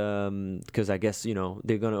 And because I guess, they're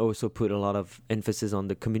going to also put a lot of emphasis on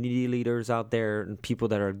the community leaders out there and people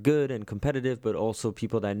that are good and competitive, but also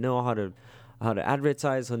people that know how to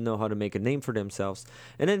advertise and know how to make a name for themselves.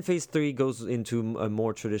 And then phase 3 goes into a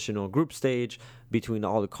more traditional group stage between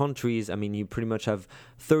all the countries. I mean, you pretty much have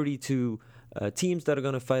 32 teams that are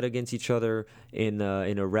going to fight against each other in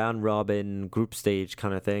a round robin group stage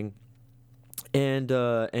kind of thing. And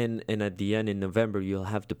at the end in November, you'll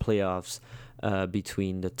have the playoffs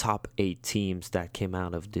between the top 8 teams that came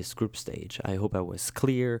out of this group stage. I hope I was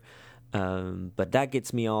clear, but that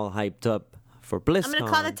gets me all hyped up for BlizzCon. I'm going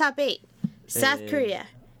to call the top 8. South Korea,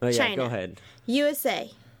 China, go ahead.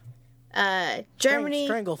 USA, Germany,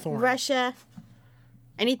 Russia.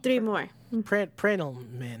 I need 3 more.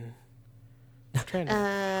 Prandelman.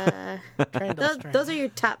 Those are your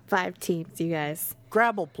top 5 teams, you guys.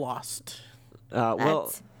 Grabbelplost.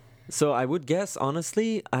 So I would guess,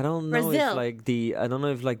 honestly, I don't know Brazil. if the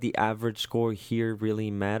average score here really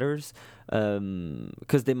matters,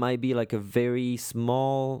 because there might be like a very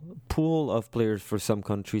small pool of players for some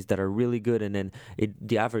countries that are really good, and then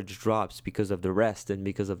the average drops because of the rest and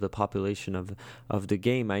because of the population of the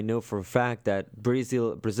game. I know for a fact that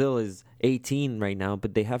Brazil is 18 right now,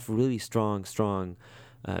 but they have really strong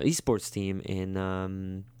esports team in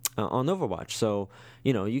on Overwatch. So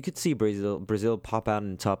you could see Brazil pop out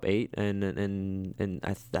in top 8, and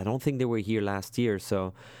I don't think they were here last year.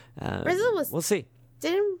 So we'll see.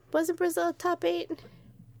 Wasn't Brazil top 8?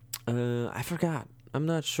 I forgot. I'm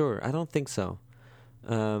not sure. I don't think so.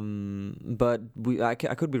 But I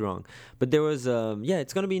could be wrong. But there was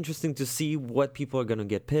it's going to be interesting to see what people are going to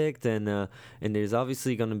get picked, and there's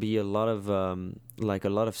obviously going to be a lot of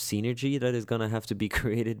synergy that is going to have to be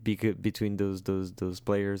created between those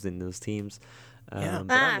players and those teams.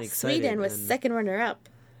 Sweden was second runner up.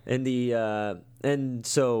 And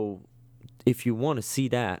so if you want to see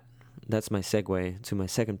that, that's my segue to my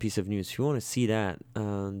second piece of news. If you want to see that,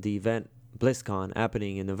 the event BlizzCon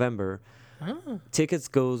happening in November. Tickets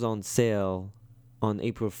goes on sale on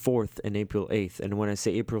April 4th and April 8th. And when I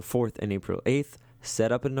say April 4th and April 8th,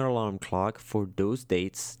 set up an alarm clock for those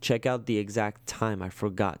dates. Check out the exact time. I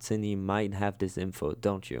forgot. Cindy might have this info,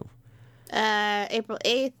 don't you? April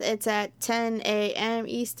 8th, it's at 10 a.m.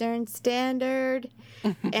 Eastern Standard.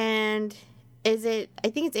 And I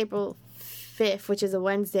think it's April 5th, which is a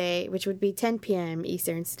Wednesday, which would be 10 p.m.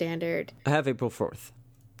 Eastern Standard. I have April 4th.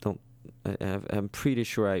 I'm pretty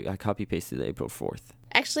sure I copy-pasted April 4th.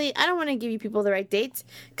 Actually, I don't want to give you people the right dates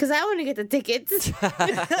because I want to get the tickets.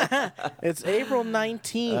 It's April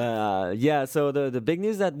 19th. Yeah, so the big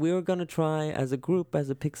news that we're gonna try as a group, as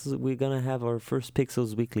a Pixels, we're gonna have our first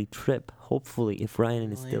Pixels Weekly trip. Hopefully, if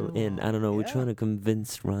Ryan is still in. I don't know. We're trying to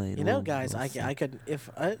convince Ryan. You know, guys, I could if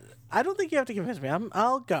I don't think you have to convince me.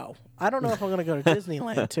 I'll go. I don't know if I'm gonna go to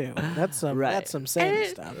Disneyland too. That's some Sandy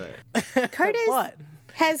stuff. Curtis What?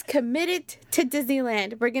 has committed to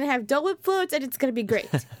Disneyland. We're gonna have Dole Whip floats, and it's gonna be great.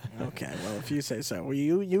 Okay, well, if you say so. Well,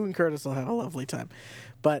 you and Curtis will have a lovely time.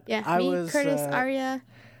 But Yeah, I me, was Curtis, Arya.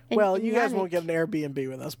 And, well, and you guys Yannick. won't get an Airbnb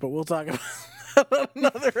with us, but we'll talk about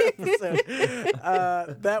another episode.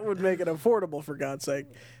 That would make it affordable, for God's sake.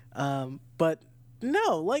 But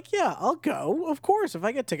no, like, yeah, I'll go. Of course, if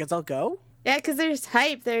I get tickets, I'll go. Yeah, because there's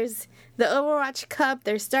hype. There's the Overwatch Cup.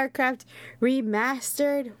 There's StarCraft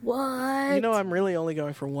remastered. What? You know, I'm really only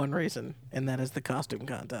going for one reason, and that is the costume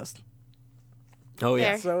contest. Oh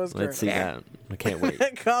yeah. Fair. So is Let's see Fair. that. I can't wait.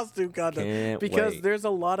 Costume contest. Can't Because wait. there's a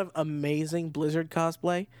lot of amazing Blizzard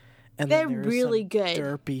cosplay. And They're then there's really some good.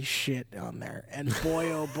 derpy shit on there. And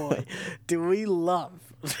boy, oh boy, do we love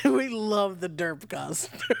the derp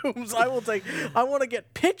costumes. I want to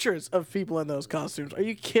get pictures of people in those costumes. Are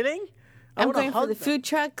you kidding? I I'm wanna going for hug the them. food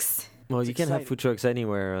trucks. Well, you can't have exciting. food trucks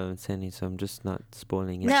anywhere, Sandy. So I'm just not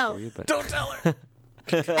spoiling it No. for you. But Don't tell her.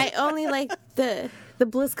 I only like the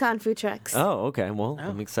BlizzCon food trucks. oh, okay. Well, Oh,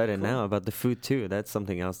 I'm excited now about the food too. That's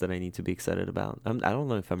something else that I need to be excited about. I don't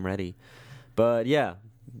know if I'm ready, but yeah,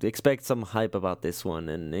 expect some hype about this one,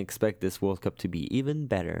 and expect this World Cup to be even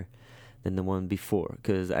better than the one before.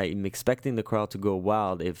 Because I'm expecting the crowd to go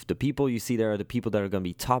wild. If the people you see there are the people that are going to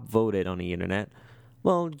be top voted on the internet,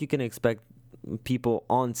 well, you can expect people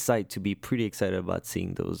on site to be pretty excited about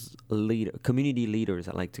seeing those community leaders,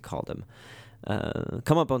 I like to call them,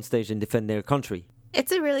 come up on stage and defend their country.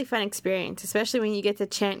 It's a really fun experience, especially when you get to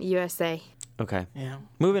chant USA. Okay. Yeah.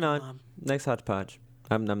 Moving on. Next hodgepodge.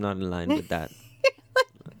 I'm not in line with that.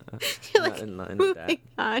 You're Not like, in line with that. moving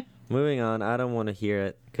on. Moving on. I don't want to hear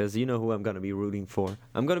it because you know who I'm gonna be rooting for.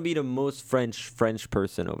 I'm gonna be the most French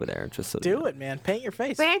person over there. Just so you Do know. it, man. Paint your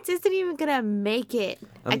face. France isn't even gonna make it.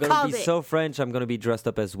 I'm I gonna called be it. so French. I'm gonna be dressed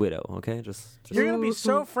up as Widow. Okay, just You're gonna be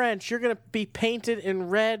so French. You're gonna be painted in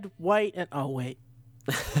red, white, and wait.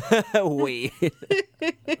 wait.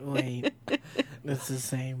 Wait. It's the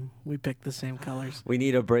same. We picked the same colors. We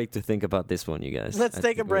need a break to think about this one, you guys. Let's I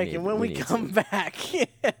take a think break, need- and when we need come to. back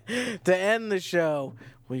to end the show,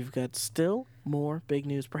 we've got still more big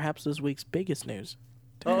news, perhaps this week's biggest news.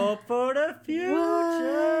 Hope for the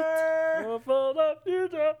future. Hope for the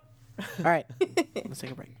future. All right, let's take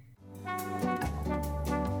a break.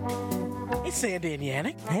 Hey, Sandy and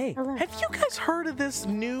Yannick. Hey. Have you guys heard of this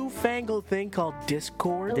newfangled thing called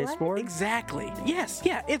Discord? Discord? Exactly. Yes.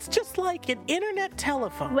 Yeah. It's just like an internet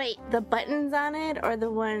telephone. Wait, the buttons on it or the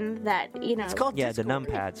one that, you know. It's called Yeah, the Discord.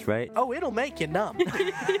 numpads, right? Oh, it'll make you numb.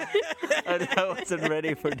 I wasn't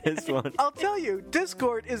ready for this one. I'll tell you,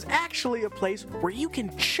 Discord is actually a place where you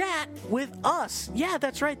can chat with us. Yeah,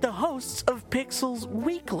 that's right, the hosts of Pixels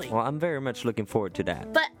Weekly. Well, I'm very much looking forward to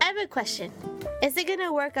that. But I have a question. Is it going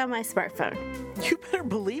to work on my smartphone? You better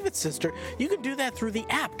believe it, sister. You can do that through the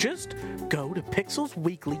app. Just go to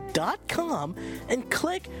pixelsweekly.com and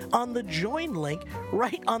click on the join link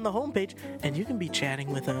right on the homepage, and you can be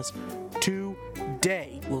chatting with us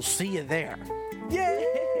today. We'll see you there. Yay!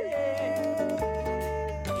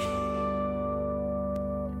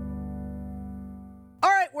 All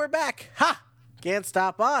right, we're back. Ha! Can't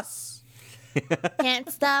stop us.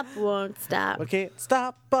 Can't stop, won't stop. We can't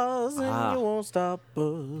stop us, and Ah. you won't stop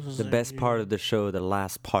us. The best part of the show, the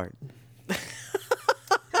last part.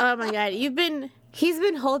 Oh my god, he's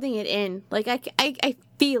been holding it in. Like I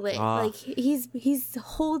feel it. Ah. Like he's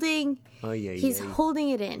holding Oh yeah, he's holding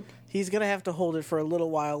it in. He's going to have to hold it for a little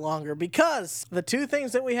while longer because the two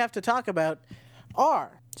things that we have to talk about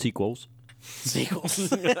are Sequels.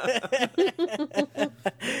 sequels.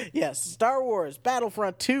 Yes, Star Wars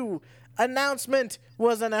Battlefront 2 announcement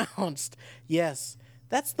was announced. Yes,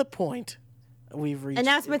 that's the point we've reached.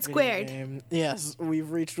 Announcement with video squared. game- Yes, we've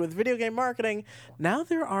reached with video game marketing. Now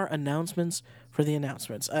there are announcements for the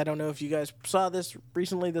announcements. I don't know if you guys saw this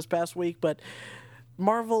recently this past week, but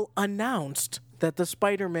Marvel announced that the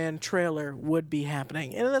Spider-Man trailer would be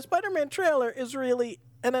happening. And the Spider-Man trailer is really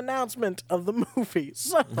an announcement of the movie.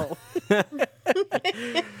 So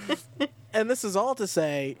and this is all to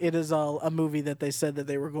say it is all a movie that they said that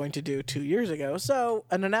they were going to do 2 years ago. So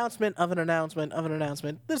an announcement of an announcement of an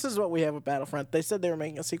announcement. This is what we have with Battlefront. They said they were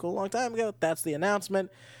making a sequel a long time ago. That's the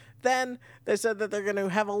announcement. Then they said that they're going to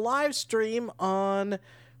have a live stream on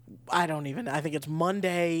I think it's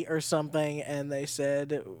Monday or something, and they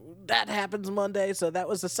said that happens Monday, so that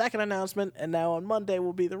was the second announcement, and now on Monday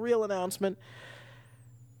will be the real announcement.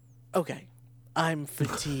 Okay, I'm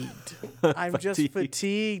fatigued. I'm just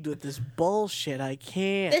fatigued with this bullshit. I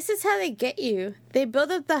can't. This is how they get you. They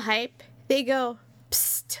build up the hype. They go,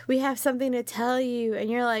 psst, we have something to tell you. And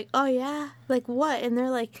you're like, oh, yeah? Like, what? And they're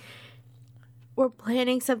like, we're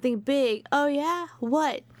planning something big. Oh, yeah?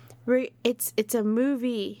 What? It's a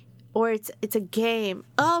movie. Or it's a game.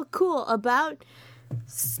 Oh, cool. About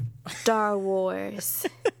Star Wars.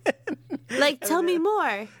 Like, tell me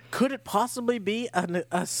more. Could it possibly be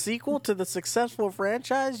a sequel to the successful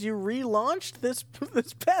franchise you relaunched this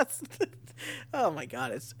past? Oh my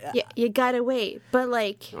god! It's Yeah, you gotta wait. But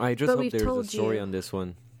like, I just but hope we've there's a told story you. on this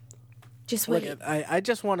one. Just look. wait. I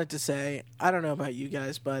just wanted to say, I don't know about you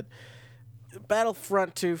guys, but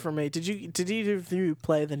Battlefront 2 for me. Did either of you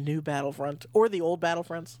play the new Battlefront or the old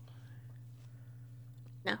Battlefronts?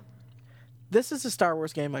 No. This is a Star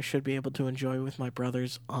Wars game I should be able to enjoy with my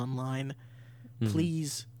brothers online.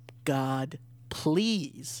 Please, God,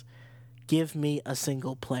 please give me a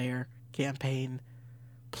single player campaign.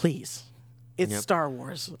 Please. It's Yep. Star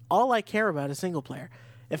Wars. All I care about is single player.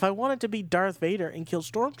 If I wanted to be Darth Vader and kill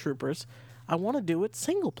stormtroopers, I want to do it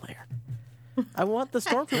single player. I want the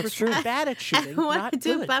stormtroopers to be bad at shooting, I want not to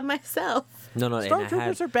do good. it by myself. No,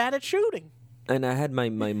 Stormtroopers are bad at shooting. And I had my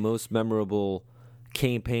most memorable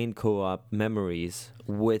campaign co-op memories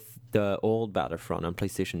with the old Battlefront on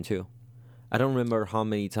PlayStation 2. I don't remember how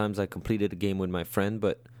many times I completed a game with my friend,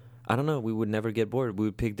 but I don't know, we would never get bored. We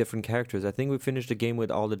would pick different characters. I think we finished the game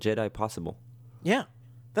with all the Jedi possible. Yeah.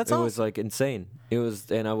 That's It awesome. was like insane.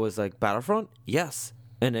 And I was like, Battlefront? Yes.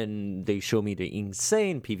 And then they show me the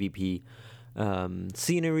insane PvP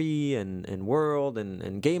scenery and world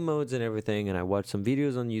and game modes and everything. And I watched some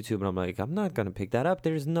videos on YouTube and I'm like, I'm not going to pick that up.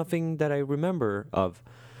 There's nothing that I remember of.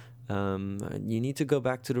 You need to go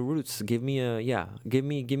back to the roots. Give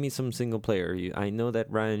me some single player. I know that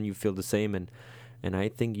Ryan, you feel the same, and I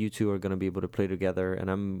think you two are gonna be able to play together. And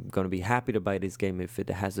I'm gonna be happy to buy this game if it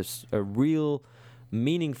has a real,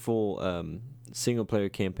 meaningful single player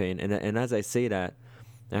campaign. And as I say that,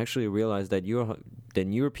 I actually realized that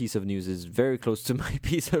your piece of news is very close to my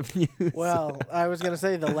piece of news. Well, I was going to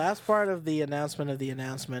say the last part of the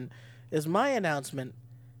announcement is my announcement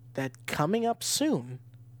that coming up soon,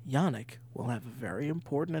 Yannick will have a very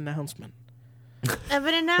important announcement. Of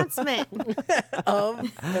an announcement. Of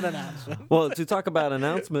an announcement. Well, to talk about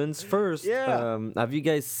announcements first, Yeah. have you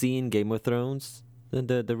guys seen Game of Thrones?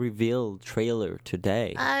 The reveal trailer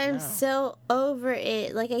today. I'm so over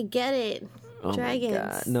it. Like, I get it. Oh Dragons. my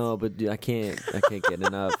god. No, but I can't get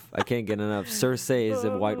enough. I can't get enough. Cersei is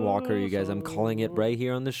a White Walker, you guys. I'm calling it right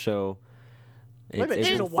here on the show. Wait a minute,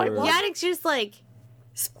 she's a White confirmed. Walker? Yannick's just like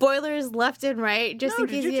spoilers left and right, just No, in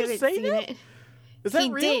did case you you just haven't say seen that? it. Is that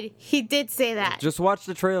He real? did. He did say that. Just watch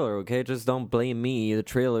the trailer, okay? Just don't blame me. The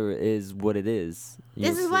trailer is what it is.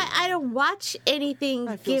 This is why I don't watch anything.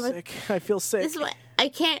 I feel Game of. sick. I feel sick. This is why I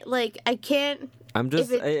can't. Like, I can't. I'm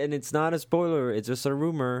just, if it- and it's not a spoiler. It's just a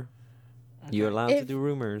rumor. You're allowed to If- do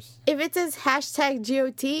rumors. If it says hashtag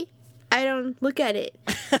GOT, I don't look at it.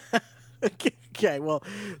 Okay, well,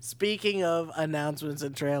 speaking of announcements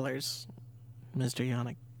and trailers, Mr.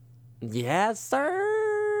 Yannick, Yes,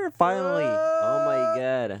 sir. Finally. Oh my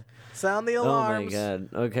god. sound the Oh my alarms. god.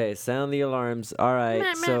 Okay, sound the alarms. All right.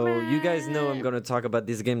 Meh, So meh, you guys know I'm meh. going to talk about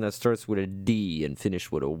this game that starts with a D and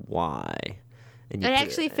finish with a Y. And It you put-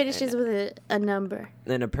 actually finishes with a number.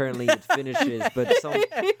 and apparently it finishes, but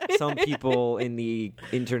some people in the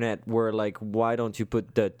internet were like, why don't you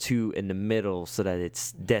put the 2 in the middle so that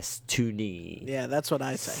it's Destiny? Yeah, that's what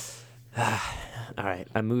I say. All right,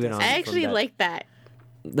 I'm moving on. I from actually that. like that.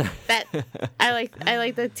 That I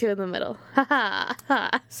like the two in the middle. Ha ha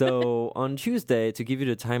ha. So on Tuesday, to give you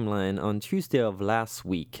the timeline, on Tuesday of last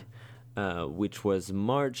week, which was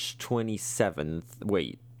March 27th,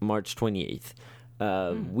 March 28th,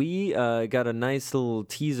 we got a nice little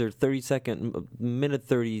teaser, 30-second, minute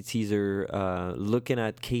 30 teaser, looking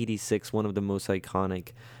at KD6, one of the most iconic.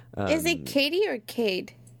 Is it Katie or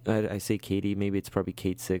Cade? I say Katie, maybe it's probably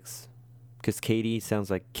Kate 6. Because Katie sounds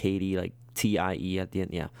like Katie, like T-I-E at the end,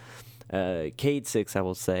 yeah. Kate 6, I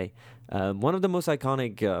will say. One of the most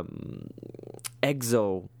iconic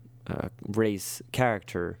exo race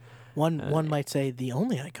character. One might say the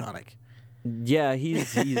only iconic. Yeah,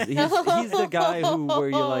 he's the guy who where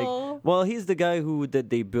you're like, well, he's the guy who that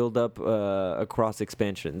they build up across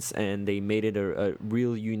expansions, and they made it a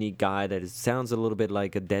real unique guy that sounds a little bit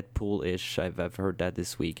like a Deadpool-ish. I've heard that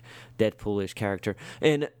this week, Deadpool-ish character,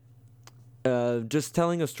 and just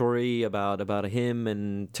telling a story about him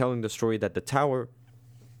and telling the story that the tower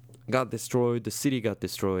got destroyed, the city got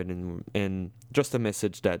destroyed, and just a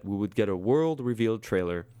message that we would get a world reveal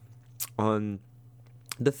trailer on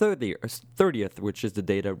the 30th, which is the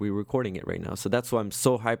day that we're recording it right now. So that's why I'm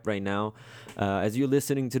so hyped right now. As you're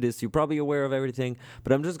listening to this, you're probably aware of everything,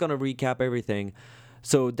 but I'm just going to recap everything.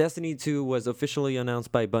 So Destiny 2 was officially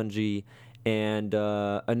announced by Bungie and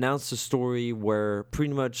announced a story where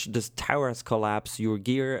pretty much this tower has collapsed, your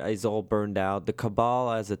gear is all burned out, the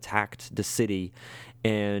Cabal has attacked the city,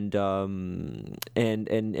 and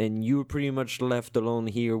you're pretty much left alone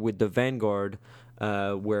here with the Vanguard,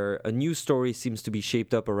 where a new story seems to be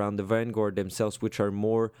shaped up around the Vanguard themselves, which are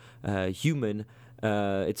more human.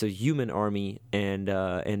 It's a human army, and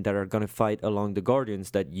that are gonna fight along the Guardians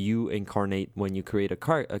that you incarnate when you create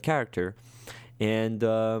a character. And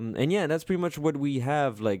yeah, that's pretty much what we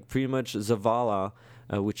have. Like pretty much Zavala,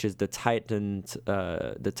 which is the Titan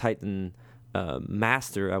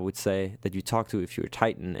master, I would say, that you talk to if you're a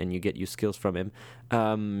Titan, and you get your skills from him,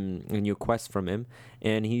 and your quest from him.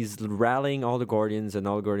 And he's rallying all the Guardians, and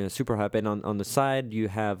all the Guardians are super hype. And on the side, you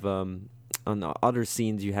have on the other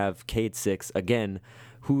scenes, you have Cade Six again,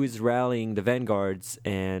 who is rallying the Vanguards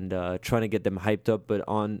and trying to get them hyped up, but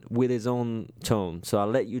with his own tone. So I'll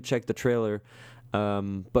let you check the trailer.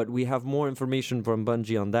 But we have more information from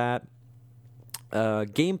Bungie on that.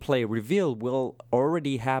 Gameplay reveal will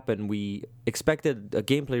already happen. We expected a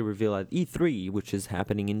gameplay reveal at E3, which is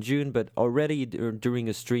happening in June, but already during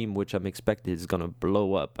a stream, which I'm expected is going to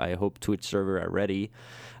blow up. I hope Twitch server are ready.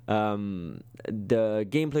 The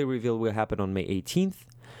gameplay reveal will happen on May 18th,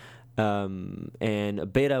 and a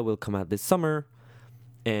beta will come out this summer,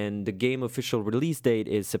 and the game official release date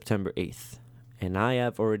is September 8th. And I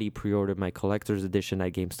have already pre-ordered my collector's edition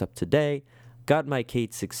at GameStop today. Got my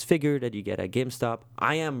Cade 6 figure that you get at GameStop.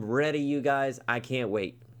 I am ready, you guys. I can't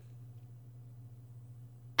wait.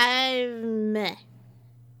 Meh.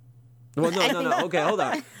 Well, no. Okay, hold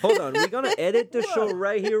on. We're going to edit the show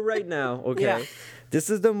right here, right now. Okay. Yeah. This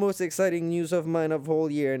is the most exciting news of mine of whole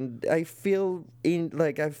year, and I feel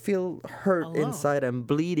hurt Hello. inside. I'm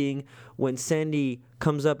bleeding when Sandy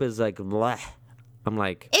comes up as like, blah. I'm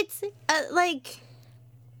like, It's like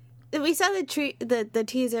we saw the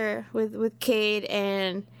teaser with Cade,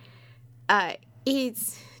 and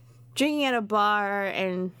he's drinking at a bar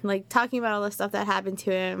and like talking about all the stuff that happened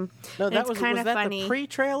to him. No, And that it's was kind of that funny. the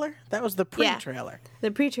pre-trailer? That was the pre-trailer.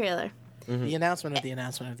 The pre-trailer. The announcement of the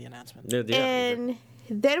announcement of the announcement. And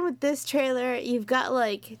then with this trailer, you've got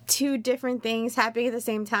like two different things happening at the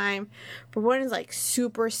same time. But one is like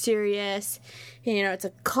super serious, you know, it's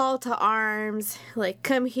a call to arms, like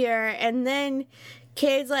come here. And then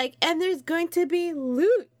Cade's like, and there's going to be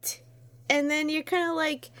loot. And then you're kind of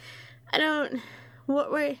like,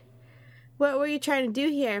 what were you trying to do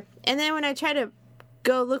here? And then when I try to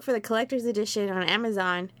go look for the collector's edition on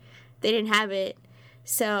Amazon, they didn't have it.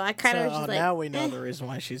 So I kind of was just like, now we know the reason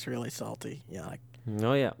why she's really salty. Yeah, like,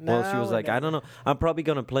 oh yeah. Well, she No, was we're like, I gonna- don't know. I'm probably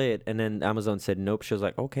gonna play it, and then Amazon said nope. She was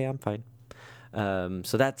like, okay, I'm fine.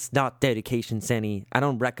 So that's not dedication, Sandy. I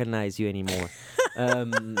don't recognize you anymore.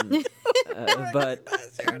 But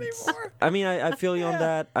I mean, I feel you on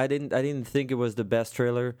that. I didn't think it was the best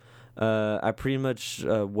trailer. I pretty much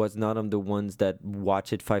was not on the ones that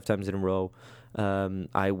watch it 5 times in a row.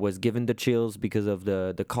 I was given the chills because of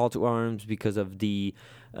the call to arms, because of the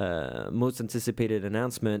most anticipated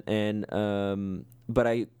announcement, and but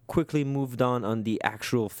I quickly moved on the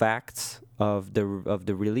actual facts of the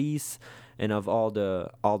release and of all the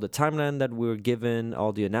timeline that we were given,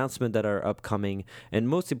 all the announcements that are upcoming, and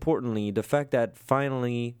most importantly, the fact that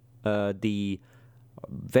finally the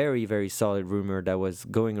very, very solid rumor that was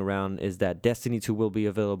going around is that Destiny 2 will be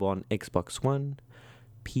available on Xbox One,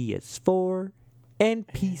 PS4, and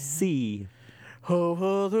PC.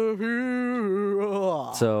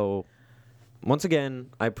 So, once again,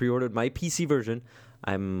 I pre-ordered my PC version.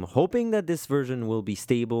 I'm hoping that this version will be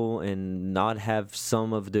stable and not have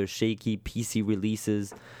some of the shaky PC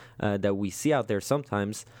releases that we see out there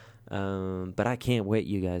sometimes. But I can't wait,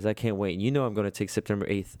 you guys. I can't wait. You know I'm going to take September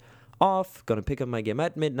 8th off, going to pick up my game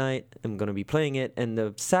at midnight. I'm going to be playing it. And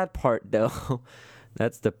the sad part, though,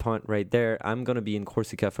 that's the punt right there. I'm going to be in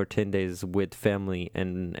Corsica for 10 days with family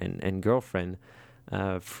and girlfriend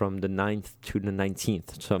from the 9th to the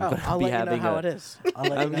 19th. So I'm going to I'll be let having you know how it is. I'll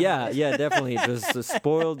let you know. yeah, definitely. Just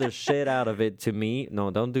spoil the shit out of it to me. No,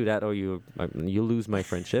 don't do that, or you lose my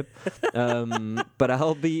friendship. But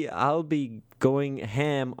I'll be going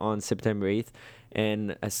ham on September 8th,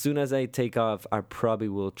 and as soon as I take off, I probably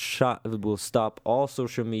will stop all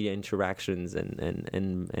social media interactions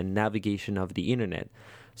and navigation of the internet.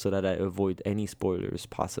 so that I avoid any spoilers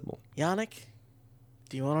possible. Yannick,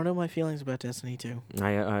 do you want to know my feelings about Destiny 2?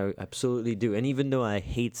 I absolutely do. And even though I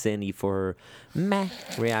hate Sandy for her meh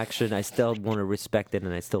reaction, I still want to respect it,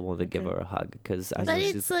 and I still want to give her a hug because But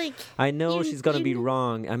it's like I know you- she's gonna be you-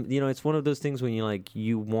 wrong. It's one of those things when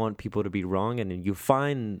you want people to be wrong, and you're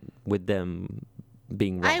fine with them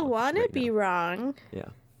being wrong. I want to be now. wrong. Yeah.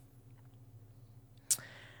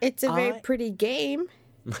 It's a very I- pretty game.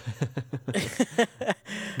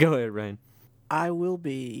 Go ahead, Ryan. I will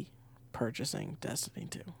be purchasing Destiny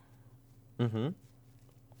 2. Mm-hmm.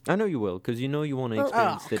 I know you will, because you want to Well-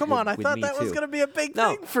 experience Oh, it. come on. I with thought me that was too. going to be a big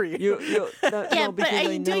No, thing for you. Yeah, no, but because are I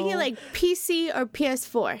you doing know- it like PC or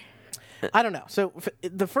PS4? I don't know. So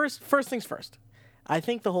the first things first. I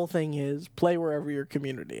think the whole thing is play wherever your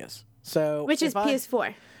community is. So Which is if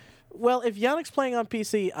PS4. Well, if Yannick's playing on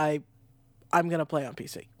PC, I'm going to play on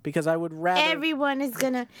PC because I would rather Everyone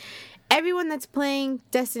that's playing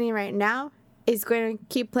Destiny right now is going to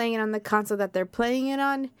keep playing it on the console that they're playing it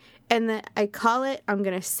on. And I call it, I'm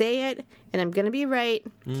going to say it, and I'm going to be right.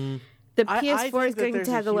 The I PS4 think is that going there's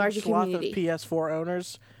to have a huge larger swath community. of PS4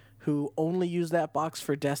 owners who only use that box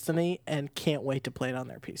for Destiny and can't wait to play it on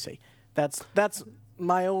their PC. That's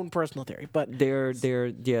my own personal theory, but there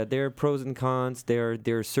are pros and cons. There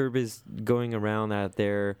are surveys going around out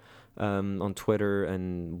there on Twitter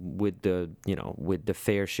and with the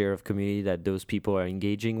fair share of community that those people are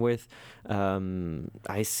engaging with.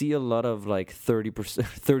 I see a lot of like 30%,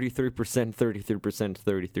 33%,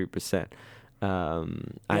 33%,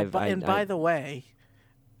 33%. by the way,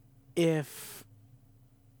 if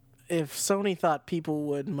Sony thought people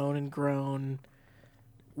would moan and groan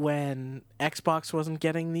when Xbox wasn't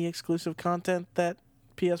getting the exclusive content that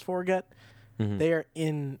PS4 got,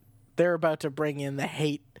 they're about to bring in the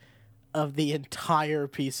hate of the entire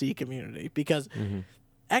PC community because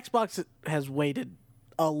Xbox has waited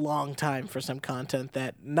a long time for some content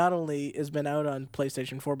that not only has been out on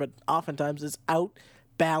PlayStation 4, but oftentimes is out,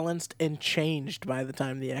 balanced, and changed by the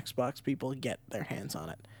time the Xbox people get their hands on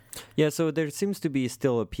it. Yeah, so there seems to be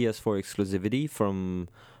still a PS4 exclusivity from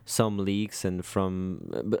some leaks and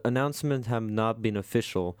but announcements have not been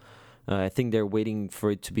official. I think they're waiting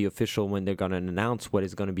for it to be official when they're gonna announce what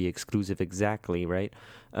is gonna be exclusive exactly, right?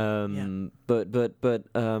 But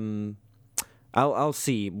I'll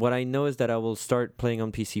see. What I know is that I will start playing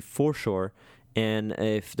on PC for sure. And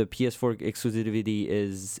if the PS4 exclusivity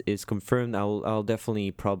is confirmed, I'll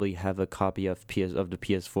definitely probably have a copy of the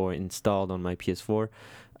PS4 installed on my PS4.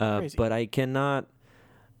 But I cannot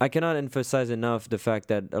emphasize enough the fact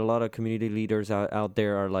that a lot of community leaders out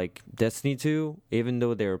there are like Destiny 2, even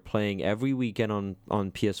though they're playing every weekend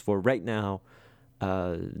on PS4 right now.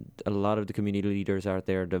 A lot of the community leaders out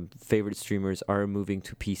there, the favorite streamers, are moving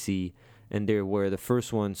to PC, and they were the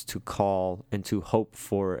first ones to call and to hope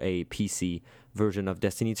for a PC version of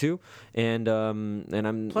Destiny 2. And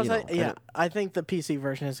I'm Plus, I think the PC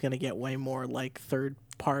version is going to get way more like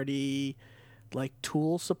third-party, like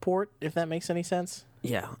tool support, if that makes any sense.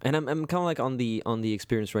 Yeah, and I'm kind of like on the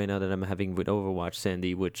experience right now that I'm having with Overwatch,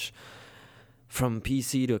 Sandy, which from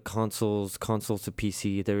PC to consoles to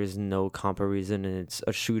PC, there is no comparison, and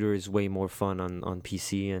a shooter is way more fun on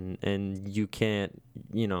PC, and you can't.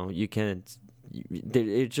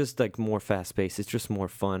 It's just like more fast paced. It's just more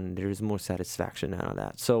fun. There's more satisfaction out of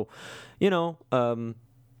that. So,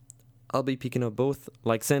 I'll be picking up both.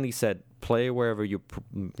 Like Sandy said, play wherever your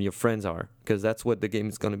friends are, because that's what the game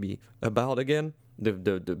is going to be about again. The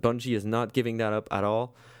Bungie is not giving that up at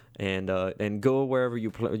all, and go wherever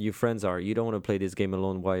your friends are. You don't want to play this game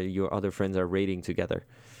alone while your other friends are raiding together.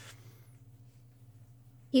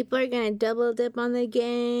 People are going to double dip on the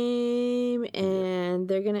game, and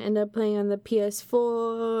they're going to end up playing on the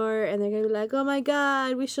PS4, and they're going to be like, oh my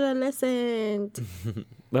god, we should have listened.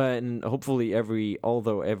 And hopefully every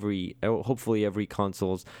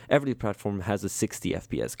consoles, every platform has a 60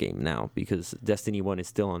 FPS game now, because Destiny 1 is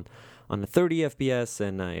still on the 30 FPS,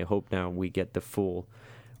 and I hope now we get the full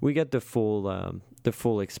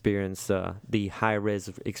experience, the high res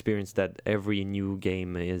experience that every new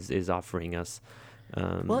game is offering us.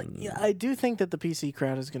 Well, yeah, I do think that the PC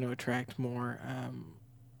crowd is going to attract more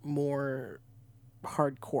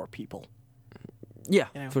hardcore people. Yeah,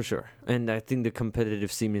 You know? for sure. And I think the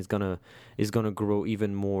competitive scene is gonna grow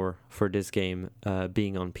even more for this game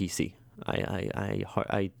being on PC.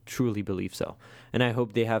 I truly believe so, and I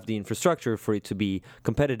hope they have the infrastructure for it to be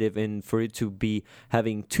competitive and for it to be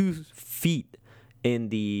having 2 feet in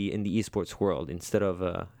the esports world instead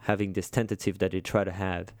of having this tentative that they try to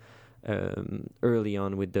have early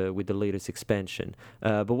on with the latest expansion.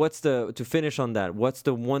 But to finish on that? What's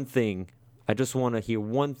the one thing? I just want to hear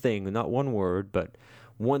one thing, not one word, but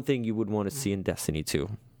one thing you would want to see in Destiny 2?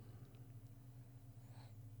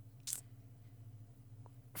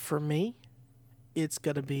 For me, it's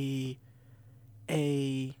going to be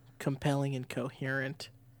a compelling and coherent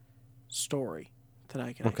story that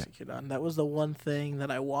I can execute on. That was the one thing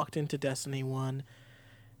that I walked into Destiny 1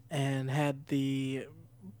 and had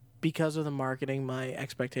because of the marketing, my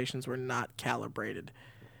expectations were not calibrated.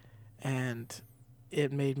 And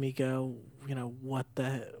it made me go, what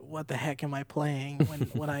the heck am I playing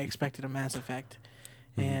when I expected a Mass Effect?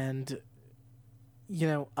 And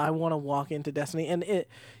I want to walk into Destiny, and I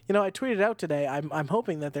tweeted out today. I'm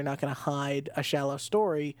hoping that they're not going to hide a shallow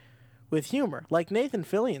story with humor. Like Nathan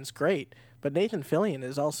Fillion's great, but Nathan Fillion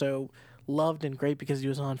is also loved and great because he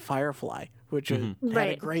was on Firefly, which had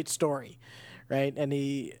a great story, right? And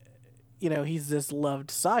he's this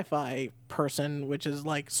loved sci-fi person, which is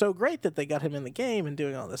like so great that they got him in the game and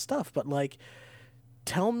doing all this stuff. But like,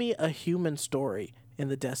 tell me a human story in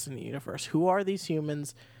the Destiny universe. Who are these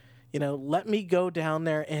humans? Let me go down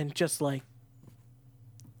there and just like,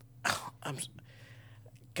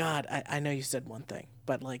 I know you said one thing,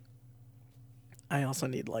 but like, I also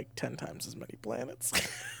need like 10 times as many planets.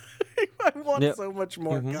 I want so much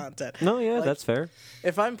more content. No, yeah, that's fair.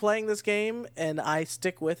 If I'm playing this game and I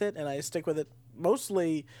stick with it,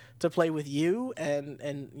 mostly to play with you and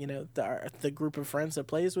the group of friends that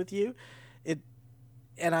plays with you,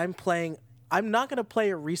 I'm not going to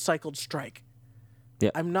play a recycled Strike. Yeah,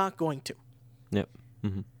 I'm not going to. Yep.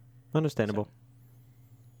 Mm-hmm. Understandable.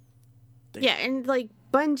 Yeah, and like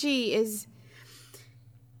Bungie is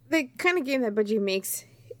the kind of game that Bungie makes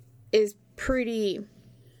is pretty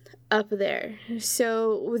up there.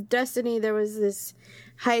 So with Destiny, there was this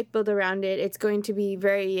hype built around it. It's going to be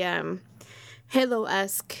very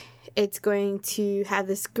Halo-esque. It's going to have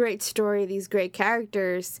this great story, these great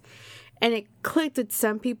characters, and it clicked with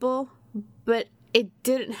some people, but it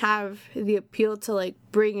didn't have the appeal to like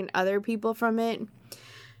bring in other people from it.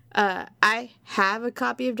 I have a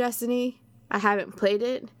copy of Destiny. I haven't played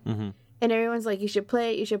it. And everyone's like, you should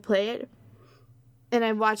play it. And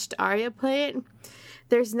I watched Arya play it.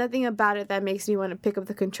 There's nothing about it that makes me want to pick up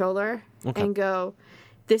the controller and go,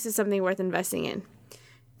 this is something worth investing in.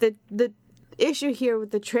 The issue here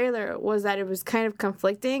with the trailer was that it was kind of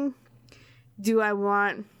conflicting. Do I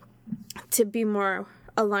want to be more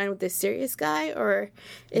aligned with this serious guy, or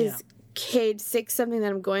is Cade 6 something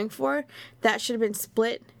that I'm going for? That should have been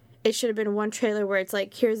split. It should have been one trailer where it's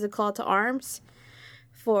like, here's the call to arms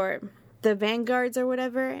for the vanguards or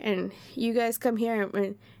whatever, and you guys come here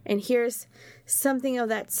and here's something of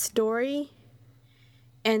that story,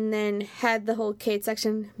 and then had the whole Cade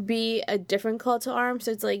section be a different call to arms.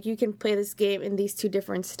 So it's like you can play this game in these two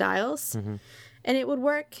different styles, and it would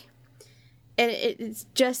work. And it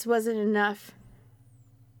just wasn't enough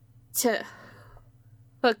to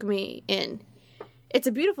hook me in. It's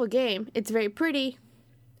a beautiful game. It's very pretty.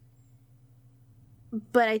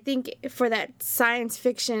 But I think for that science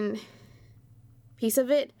fiction piece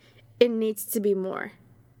of it, it needs to be more.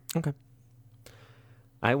 Okay.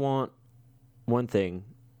 I want one thing,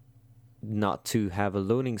 not to have a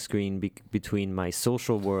loading screen between my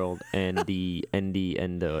social world and the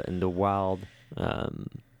wild,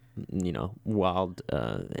 wild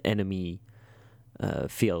enemy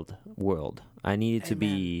field world. I needed to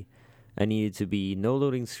be no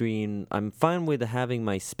loading screen. I'm fine with having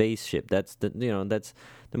my spaceship. That's the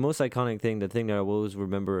most iconic thing. The thing that I will always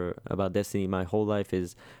remember about Destiny my whole life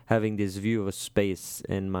is having this view of a space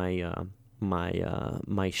and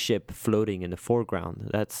my ship floating in the foreground.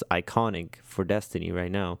 That's iconic for Destiny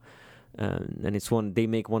right now. And they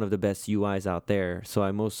make one of the best UIs out there. So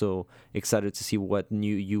I'm also excited to see what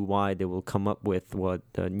new UI they will come up with, what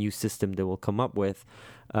new system they will come up with.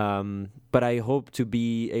 But I hope to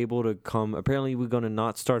be able to come. Apparently, we're going to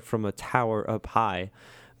not start from a tower up high,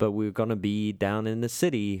 but we're going to be down in the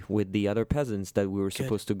city with the other peasants that we were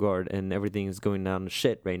supposed to guard, and everything is going down to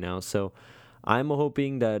shit right now. So I'm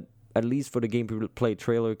hoping that at least for the gameplay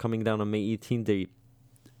trailer coming down on May 18th, they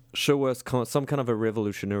show us some kind of a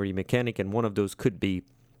revolutionary mechanic, and one of those could be,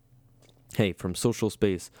 hey, from social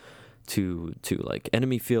space to like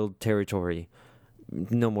enemy field territory,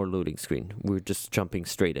 no more loading screen. We're just jumping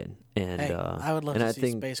straight in. And I would love to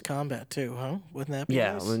see space combat too, huh? Wouldn't that be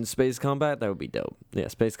nice? Yeah, in space combat, that would be dope. Yeah,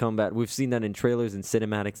 space combat. We've seen that in trailers and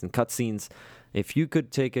cinematics and cutscenes. If you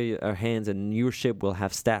could take our hands and your ship will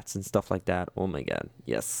have stats and stuff like that, oh my god,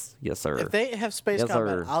 yes, sir. If they have space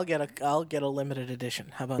combat, I'll get a limited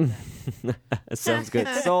edition. How about that? Sounds good.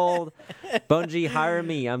 Sold. Bungie, hire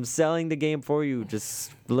me. I'm selling the game for you.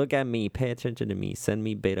 Just look at me, pay attention to me, send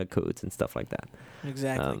me beta codes and stuff like that.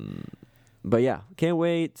 Exactly. But yeah, can't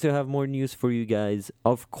wait to have more news for you guys.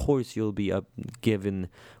 Of course, you'll be up given.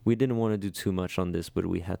 We didn't want to do too much on this, but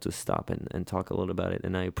we had to stop and talk a little about it.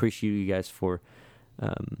 And I appreciate you guys for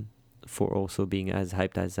also being as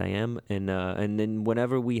hyped as I am. And then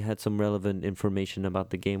whenever we had some relevant information about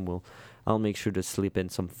the game, I'll make sure to slip in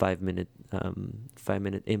some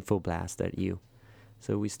 5-minute info blast at you.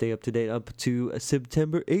 So we stay up to date up to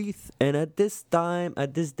September 8th. And at this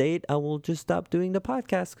date, I will just stop doing the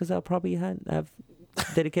podcast because I'll probably have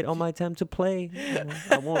dedicate all my time to play.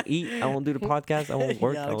 I won't eat. I won't do the podcast. I won't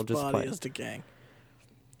work. I'll just play. Is the gang.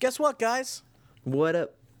 Guess what, guys? What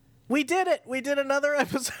up? We did it. We did another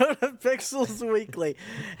episode of Pixels Weekly.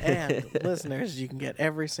 And listeners, you can get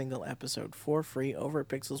every single episode for free over at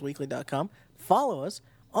pixelsweekly.com. Follow us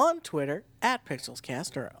on Twitter at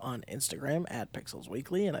PixelsCast or on Instagram at Pixels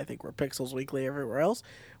Weekly, and I think we're Pixels Weekly everywhere else.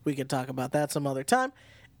 We can talk about that some other time.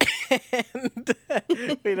 And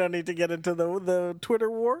we don't need to get into the Twitter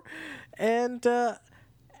war. And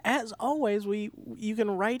as always, you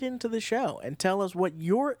can write into the show and tell us what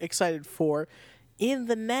you're excited for in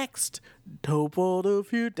the next Double the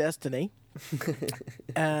Few Destiny.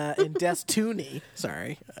 In Destiny,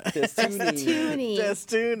 sorry.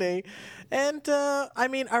 Destiny. And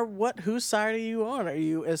whose side are you on? Are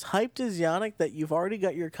you as hyped as Yannick that you've already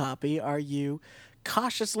got your copy? Are you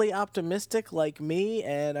cautiously optimistic like me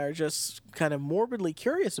and are just kind of morbidly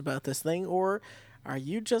curious about this thing? Or are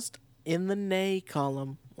you just in the nay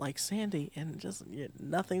column like Sandy and just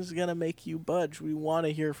nothing's gonna make you budge? We want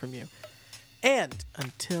to hear from you. And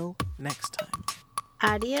until next time,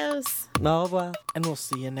 Adios. Au revoir. And we'll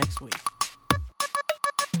see you next week.